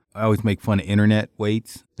uphill. I always make fun of internet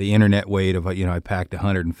weights. The internet weight of, I packed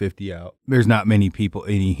 150 out. There's not many people,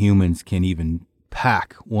 any humans can even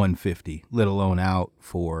pack 150, let alone out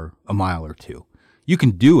for a mile or two. You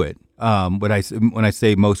can do it. But when I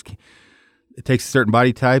say most, it takes a certain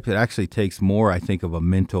body type. It actually takes more, I think, of a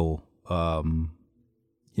mental, a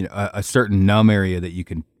certain numb area that you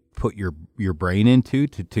can put your brain into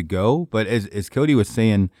to go. But as Cody was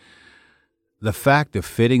saying, the fact of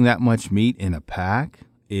fitting that much meat in a pack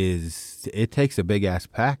it takes a big ass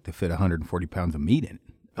pack to fit 140 pounds of meat in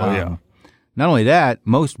it. Oh yeah. Not only that,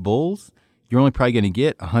 most bulls, you're only probably going to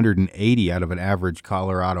get 180 out of an average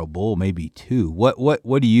Colorado bull, maybe 2. What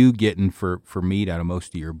are you getting for meat out of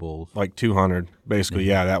most of your bulls? Like 200, basically.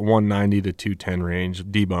 Yeah, that 190 to 210 range,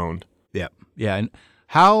 deboned. Yeah. And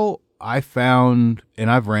how I found, and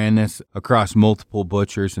I've ran this across multiple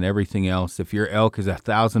butchers and everything else, if your elk is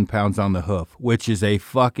 1,000 pounds on the hoof, which is a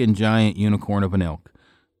fucking giant unicorn of an elk,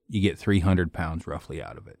 you get 300 pounds roughly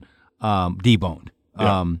out of it, deboned,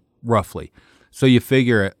 roughly. So you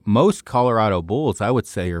figure most Colorado bulls, I would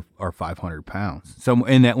say, are 500 pounds. So,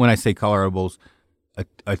 and that when I say Colorado bulls, a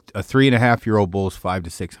 3.5-year-old bull is 500 to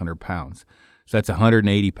 600 pounds. So that's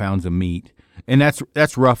 180 pounds of meat, and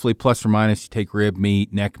that's roughly plus or minus. You take rib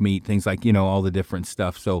meat, neck meat, things like all the different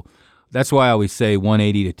stuff. So that's why I always say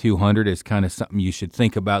 180 to 200 is kind of something you should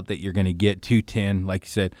think about that you're going to get 210, like you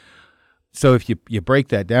said. So if you break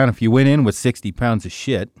that down, if you went in with 60 pounds of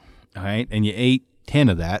shit, all right, and you ate 10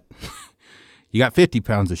 of that, you got 50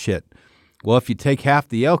 pounds of shit. Well, if you take half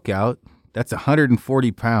the elk out, that's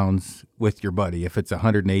 140 pounds with your buddy, if it's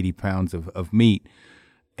 180 pounds of meat.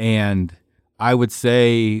 And I would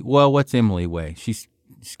say, well, what's Emily weigh? She's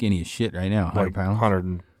skinny as shit right now, 100 pounds?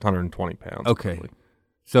 120 pounds. Okay. Probably.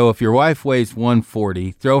 So if your wife weighs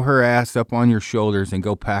 140, throw her ass up on your shoulders and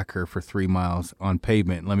go pack her for 3 miles on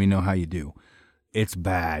pavement and let me know how you do. It's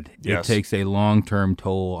bad. Yes. It takes a long-term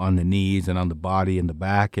toll on the knees and on the body and the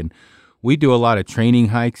back. And we do a lot of training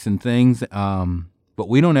hikes and things, but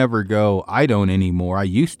we don't ever go, I don't anymore. I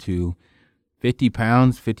used to. 50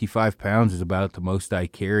 pounds, 55 pounds is about the most I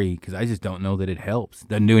carry because I just don't know that it helps.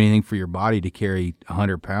 Doesn't do anything for your body to carry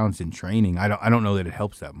 100 pounds in training. I don't know that it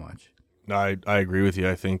helps that much. I agree with you.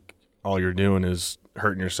 I think all you're doing is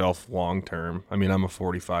hurting yourself long term. I mean, I'm a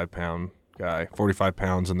 45-pound guy. 45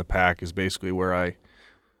 pounds in the pack is basically where I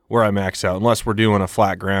max out. Unless we're doing a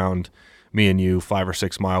flat ground, me and you, 5 or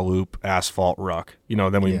 6 mile loop, asphalt ruck.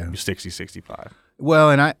 Then we 60, 65. Well,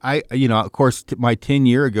 and I of course, my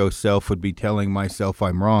 10-year ago self would be telling myself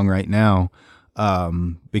I'm wrong right now,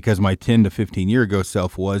 because my 10 to 15-year ago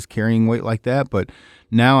self was carrying weight like that. But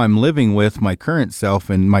now I'm living with my current self,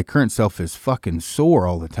 and my current self is fucking sore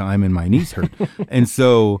all the time, and my knees hurt. And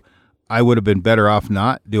so I would have been better off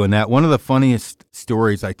not doing that. One of the funniest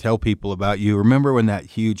stories I tell people about you, remember when that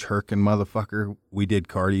huge Herkin motherfucker, we did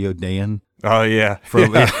cardio, Dan? Oh, yeah.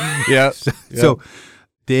 Yeah. So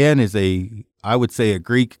Dan is I would say a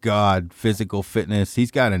Greek god, physical fitness.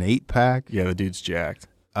 He's got an 8-pack. Yeah, the dude's jacked.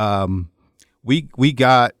 We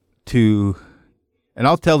got to, and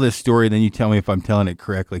I'll tell this story, then you tell me if I'm telling it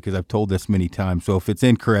correctly, because I've told this many times. So if it's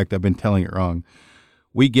incorrect, I've been telling it wrong.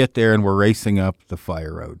 We get there and we're racing up the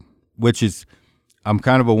fire road, which is, I'm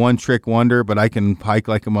kind of a one-trick wonder, but I can hike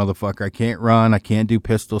like a motherfucker. I can't run. I can't do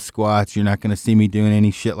pistol squats. You're not going to see me doing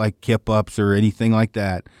any shit like kip-ups or anything like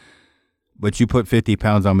that. But you put 50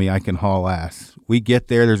 pounds on me, I can haul ass. We get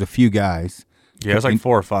there. There's a few guys. Yeah, it's like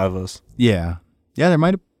 4 or 5 of us. Yeah. Yeah, there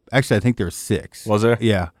might have. Actually, I think there were 6. Was there?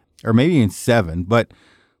 Yeah. Or maybe even 7. But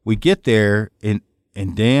we get there, and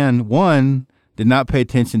Dan, one, did not pay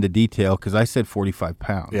attention to detail because I said 45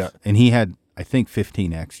 pounds. Yeah. And he had, I think,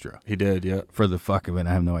 15 extra. He did, yeah. For the fuck of it.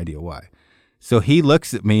 I have no idea why. So he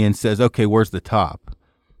looks at me and says, okay, where's the top?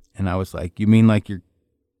 And I was like, you mean like you're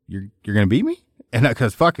going to beat me? And I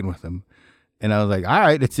was fucking with him. And I was like, all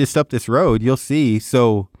right, it's just up this road. You'll see.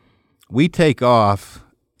 So we take off,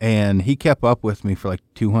 and he kept up with me for like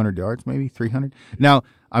 200 yards, maybe 300. Now,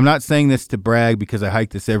 I'm not saying this to brag because I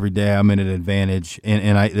hike this every day. I'm at an advantage,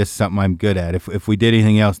 and this is something I'm good at. If we did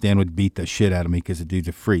anything else, Dan would beat the shit out of me because the dude's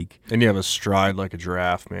a freak. And you have a stride like a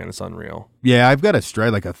giraffe, man. It's unreal. Yeah, I've got a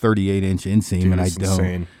stride like a 38-inch inseam, Dude, and I it's don't.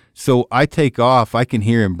 insane. So I take off. I can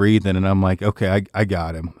hear him breathing, and I'm like, okay, I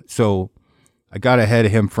got him. So I got ahead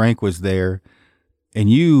of him. Frank was there, and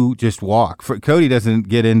you just walk. Cody doesn't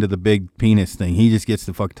get into the big penis thing. He just gets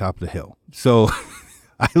to fuck top of the hill. So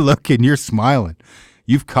I look, and you're smiling.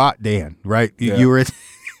 You've caught Dan, right? Yeah. You were,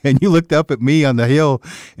 and you looked up at me on the hill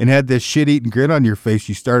and had this shit-eating grin on your face.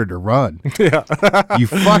 You started to run. Yeah. You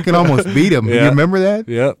fucking almost beat him. Yeah. You remember that?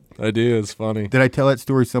 Yep, I do. It's funny. Did I tell that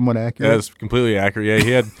story somewhat accurate? That's completely accurate.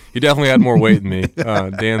 Yeah, he definitely had more weight than me.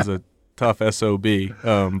 Dan's a tough SOB.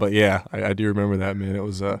 But yeah, I do remember that, man. It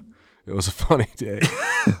was a funny day.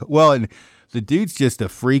 Well, and the dude's just a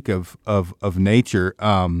freak of nature,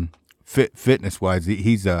 fitness wise.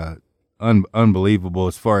 He's unbelievable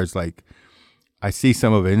as far as like, I see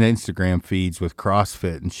some of it in Instagram feeds with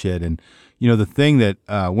CrossFit and shit. And the thing that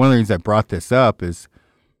one of the reasons I brought this up is,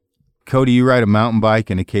 Cody, you ride a mountain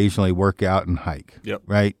bike and occasionally work out and hike. Yep.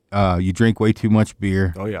 Right. You drink way too much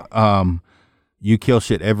beer. Oh yeah. You kill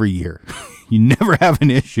shit every year. You never have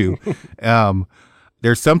an issue.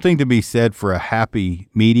 There's something to be said for a happy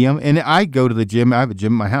medium. And I go to the gym. I have a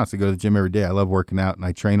gym in my house. I go to the gym every day. I love working out and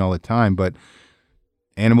I train all the time. But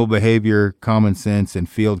animal behavior, common sense, and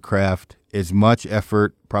field craft, as much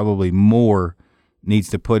effort, probably more, needs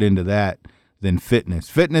to put into that than fitness.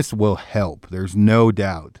 Fitness will help. There's no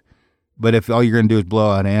doubt. But if all you're going to do is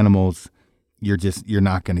blow out animals, you're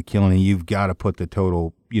not going to kill any. You've got to put the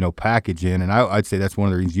total, package in. And I'd say that's one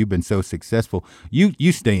of the reasons you've been so successful.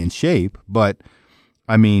 You stay in shape, but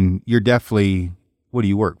I mean, you're definitely, what do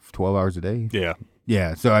you work, 12 hours a day? Yeah.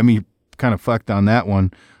 Yeah. So, I mean, you're kind of fucked on that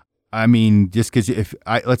one. I mean, just because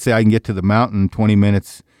let's say I can get to the mountain 20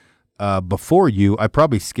 minutes before you, I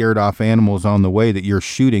probably scared off animals on the way that you're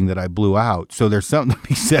shooting that I blew out. So there's something to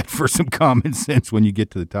be said for some common sense when you get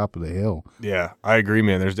to the top of the hill. Yeah, I agree,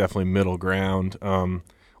 man. There's definitely middle ground.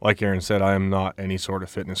 Like Aaron said, I am not any sort of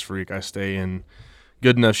fitness freak. I stay in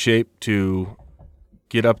good enough shape to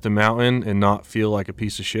get up the mountain and not feel like a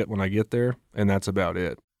piece of shit when I get there, and that's about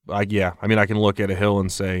it. I can look at a hill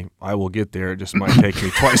and say, I will get there. It just might take me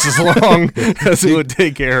twice as long as it would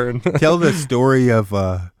take Aaron. Tell the story of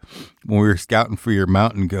when we were scouting for your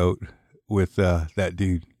mountain goat with that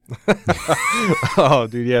dude. Oh,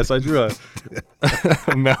 dude, yes. I drew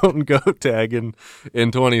a mountain goat tag in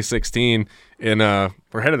 2016, and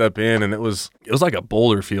we're headed up in, and it was like a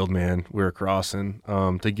boulder field, man, we were crossing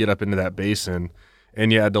to get up into that basin.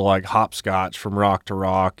 And you had to like hopscotch from rock to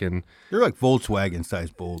rock, and they're like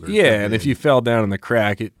Volkswagen-sized boulders. Yeah, and if you fell down in the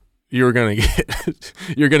crack, you're gonna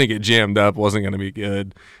get jammed up. Wasn't gonna be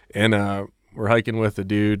good. And we're hiking with the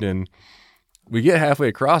dude, and we get halfway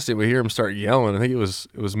across it. We hear him start yelling. I think it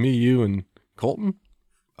was me, you, and Colton.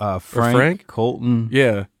 Frank, Colton.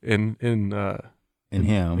 Yeah, and him.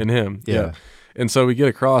 And him. Yeah. And so we get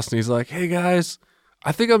across, and he's like, "Hey guys,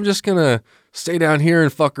 I think I'm just gonna stay down here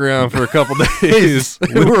and fuck around for a couple days."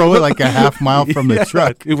 We were only like a half mile from the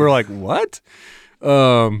truck. We were like, "What?"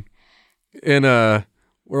 And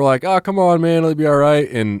we're like, "Oh, come on, man, it'll be all right."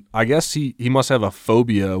 And I guess he must have a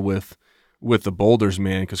phobia with the boulders,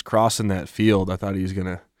 man, because crossing that field, I thought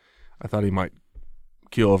he might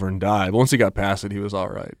keel over and die. But once he got past it, he was all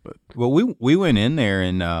right. But well, we went in there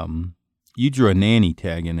and you drew a nanny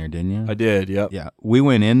tag in there, didn't you? I did. Yep. Yeah, we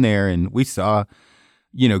went in there and we saw,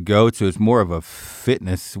 goats. It was more of a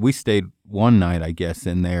fitness. We stayed one night, I guess,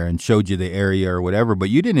 in there and showed you the area or whatever. But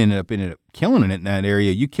you didn't end up killing it in that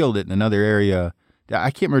area. You killed it in another area.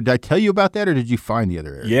 I can't remember. Did I tell you about that, or did you find the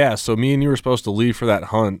other area? Yeah. So me and you were supposed to leave for that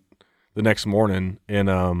hunt the next morning,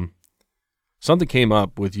 and something came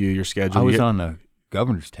up with your schedule. I was on the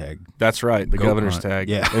governor's tag. That's right, the governor's hunt. tag.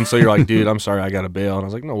 Yeah. And so you're like, dude, I'm sorry, I got to bail. And I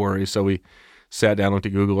was like, no worries. So we sat down, looked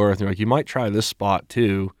at Google Earth, and you're like, you might try this spot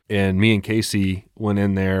too. And me and Casey went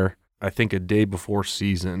in there, I think a day before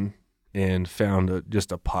season, and found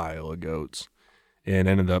just a pile of goats. And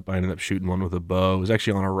I ended up shooting one with a bow. It was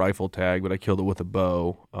actually on a rifle tag, but I killed it with a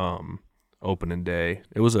bow. Opening day.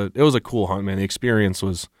 It was a cool hunt, man. The experience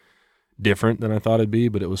was different than I thought it'd be,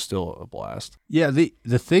 but it was still a blast. Yeah,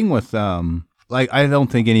 the thing with I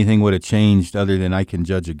don't think anything would have changed other than I can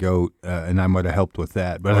judge a goat, and I might have helped with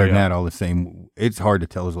that. But other than that, all the same, it's hard to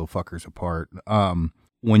tell those little fuckers apart.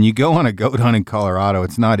 When you go on a goat hunt in Colorado,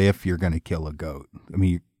 it's not if you're going to kill a goat. I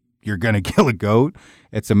mean, you're going to kill a goat.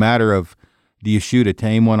 It's a matter of, do you shoot a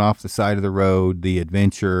tame one off the side of the road, the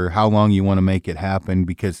adventure, how long you want to make it happen?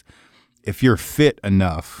 Because if you're fit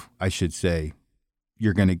enough, I should say,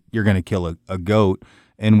 you're gonna kill a goat.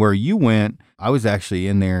 And where you went, I was actually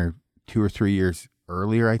in there 2 or 3 years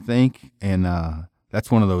earlier, I think, and that's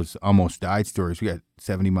one of those almost died stories. We got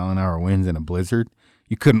 70-mile-an-hour winds and a blizzard.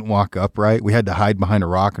 You couldn't walk upright. We had to hide behind a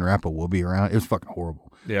rock and wrap a whoopee around. It was fucking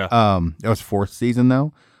horrible. Yeah. That was 4th season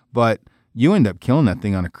though, but you end up killing that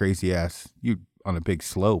thing on a crazy ass. You on a big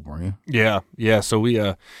slope, weren't you? Yeah. So we,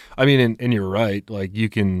 I mean, and you're right. Like you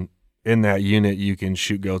can. In that unit, you can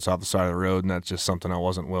shoot goats off the side of the road, and that's just something I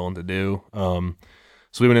wasn't willing to do. So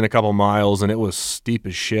we went in a couple miles, and it was steep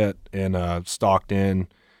as shit, and stalked in,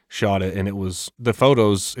 shot it, and it was, the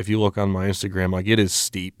photos, if you look on my Instagram, like it is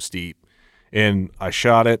steep. And I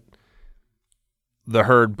shot it, the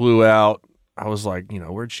herd blew out. I was like,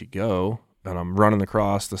 where'd she go? And I'm running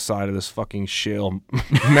across the side of this fucking shale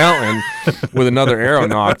mountain with another arrow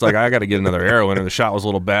knocked. Like, I got to get another arrow in, and the shot was a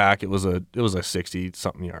little back. It was a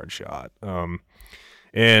 60-something yard shot.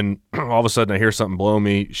 And all of a sudden I hear something blow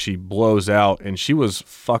me. She blows out, and she was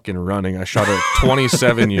fucking running. I shot her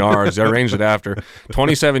 27 yards. I ranged it after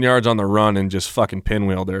 27 yards on the run and just fucking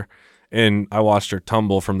pinwheeled her. And I watched her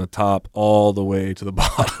tumble from the top all the way to the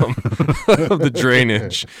bottom of the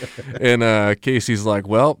drainage. And Casey's like,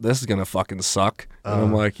 well, this is going to fucking suck. And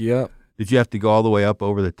I'm like, yep. Did you have to go all the way up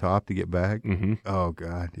over the top to get back? Mm-hmm. Oh,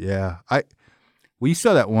 God, yeah. Well, you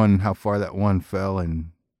saw that one, how far that one fell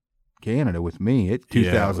in Canada with me. It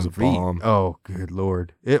 2,000 feet. Bomb. Oh, good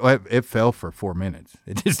Lord. It fell for 4 minutes.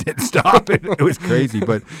 It just didn't stop. It was crazy.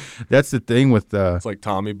 But that's the thing with it's like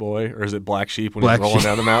Tommy Boy, or is it Black Sheep when he's rolling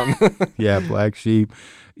down the mountain? Yeah, Black Sheep.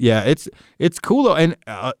 Yeah, it's cool though. And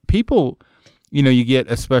people, you get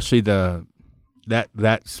especially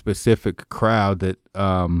that specific crowd that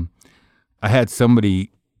I had somebody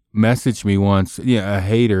message me once, a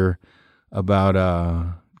hater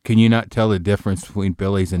about can you not tell the difference between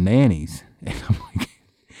billies and nannies? And I'm like,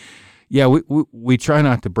 yeah, we try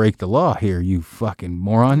not to break the law here, you fucking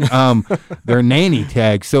moron. They're nanny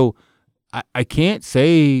tags. So I can't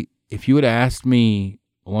say, if you would have asked me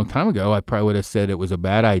a long time ago, I probably would have said it was a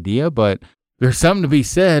bad idea, but there's something to be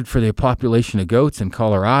said for the population of goats in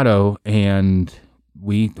Colorado, and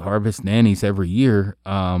we harvest nannies every year,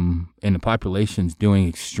 and the population's doing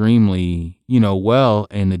extremely, well,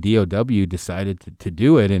 and the DOW decided to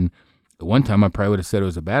do it. And the one time I probably would have said it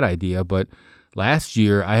was a bad idea, but last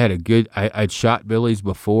year I had I'd shot billies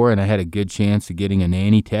before, and I had a good chance of getting a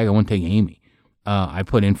nanny tag. I want to take Amy. I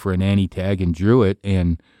put in for a nanny tag and drew it,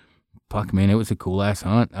 and fuck, man, it was a cool ass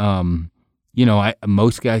hunt.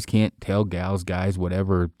 Most guys can't tell guys,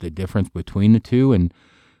 whatever the difference between the two, and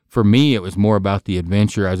for me, it was more about the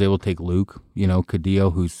adventure. I was able to take Luke,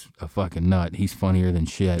 Cadillo, who's a fucking nut. He's funnier than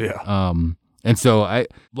shit. Yeah. And so a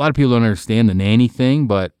lot of people don't understand the nanny thing,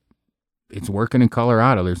 but it's working in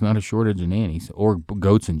Colorado. There's not a shortage of nannies or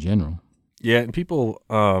goats in general. Yeah, and people,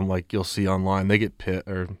 like you'll see online, they get pissed,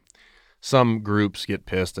 or some groups get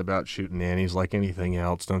pissed about shooting nannies like anything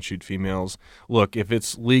else. Don't shoot females. Look, if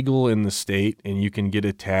it's legal in the state and you can get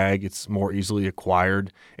a tag, it's more easily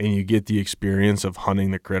acquired, and you get the experience of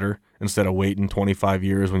hunting the critter instead of waiting 25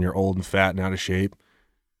 years when you're old and fat and out of shape,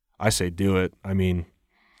 I say do it. I mean,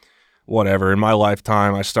 whatever. In my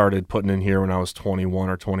lifetime, I started putting in here when I was 21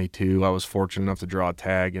 or 22. I was fortunate enough to draw a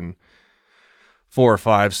tag in 4 or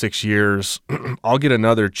 5, 6 years. I'll get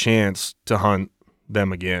another chance to hunt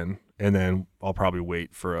them again. And then I'll probably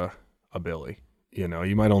wait for a billy. You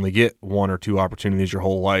might only get 1 or 2 opportunities your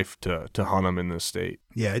whole life to hunt them in this state.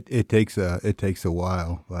 Yeah, it takes a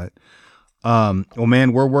while, but well,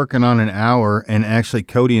 man, we're working on an hour, and actually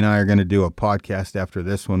Cody and I are going to do a podcast after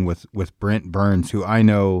this one with Brent Burns, who I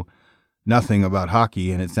know nothing about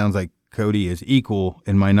hockey, and it sounds like Cody is equal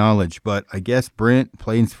in my knowledge, but I guess Brent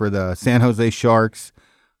plays for the San Jose Sharks.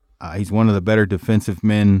 He's one of the better defensive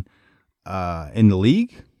men in the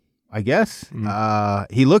league, I guess.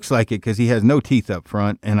 He looks like it because he has no teeth up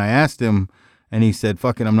front. And I asked him, and he said,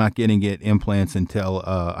 fuck it, I'm not getting implants until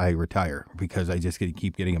I retire, because I just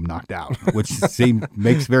keep getting them knocked out, which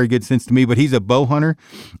makes very good sense to me. But he's a bow hunter,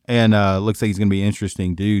 and looks like he's going to be an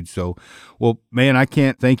interesting dude. So, well, man, I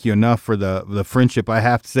can't thank you enough for the friendship. I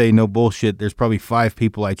have to say, no bullshit, there's probably 5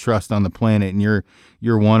 people I trust on the planet, and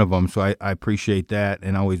you're one of them. So I appreciate that,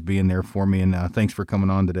 and always being there for me. And thanks for coming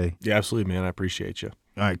on today. Yeah, absolutely, man. I appreciate you.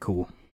 All right, cool.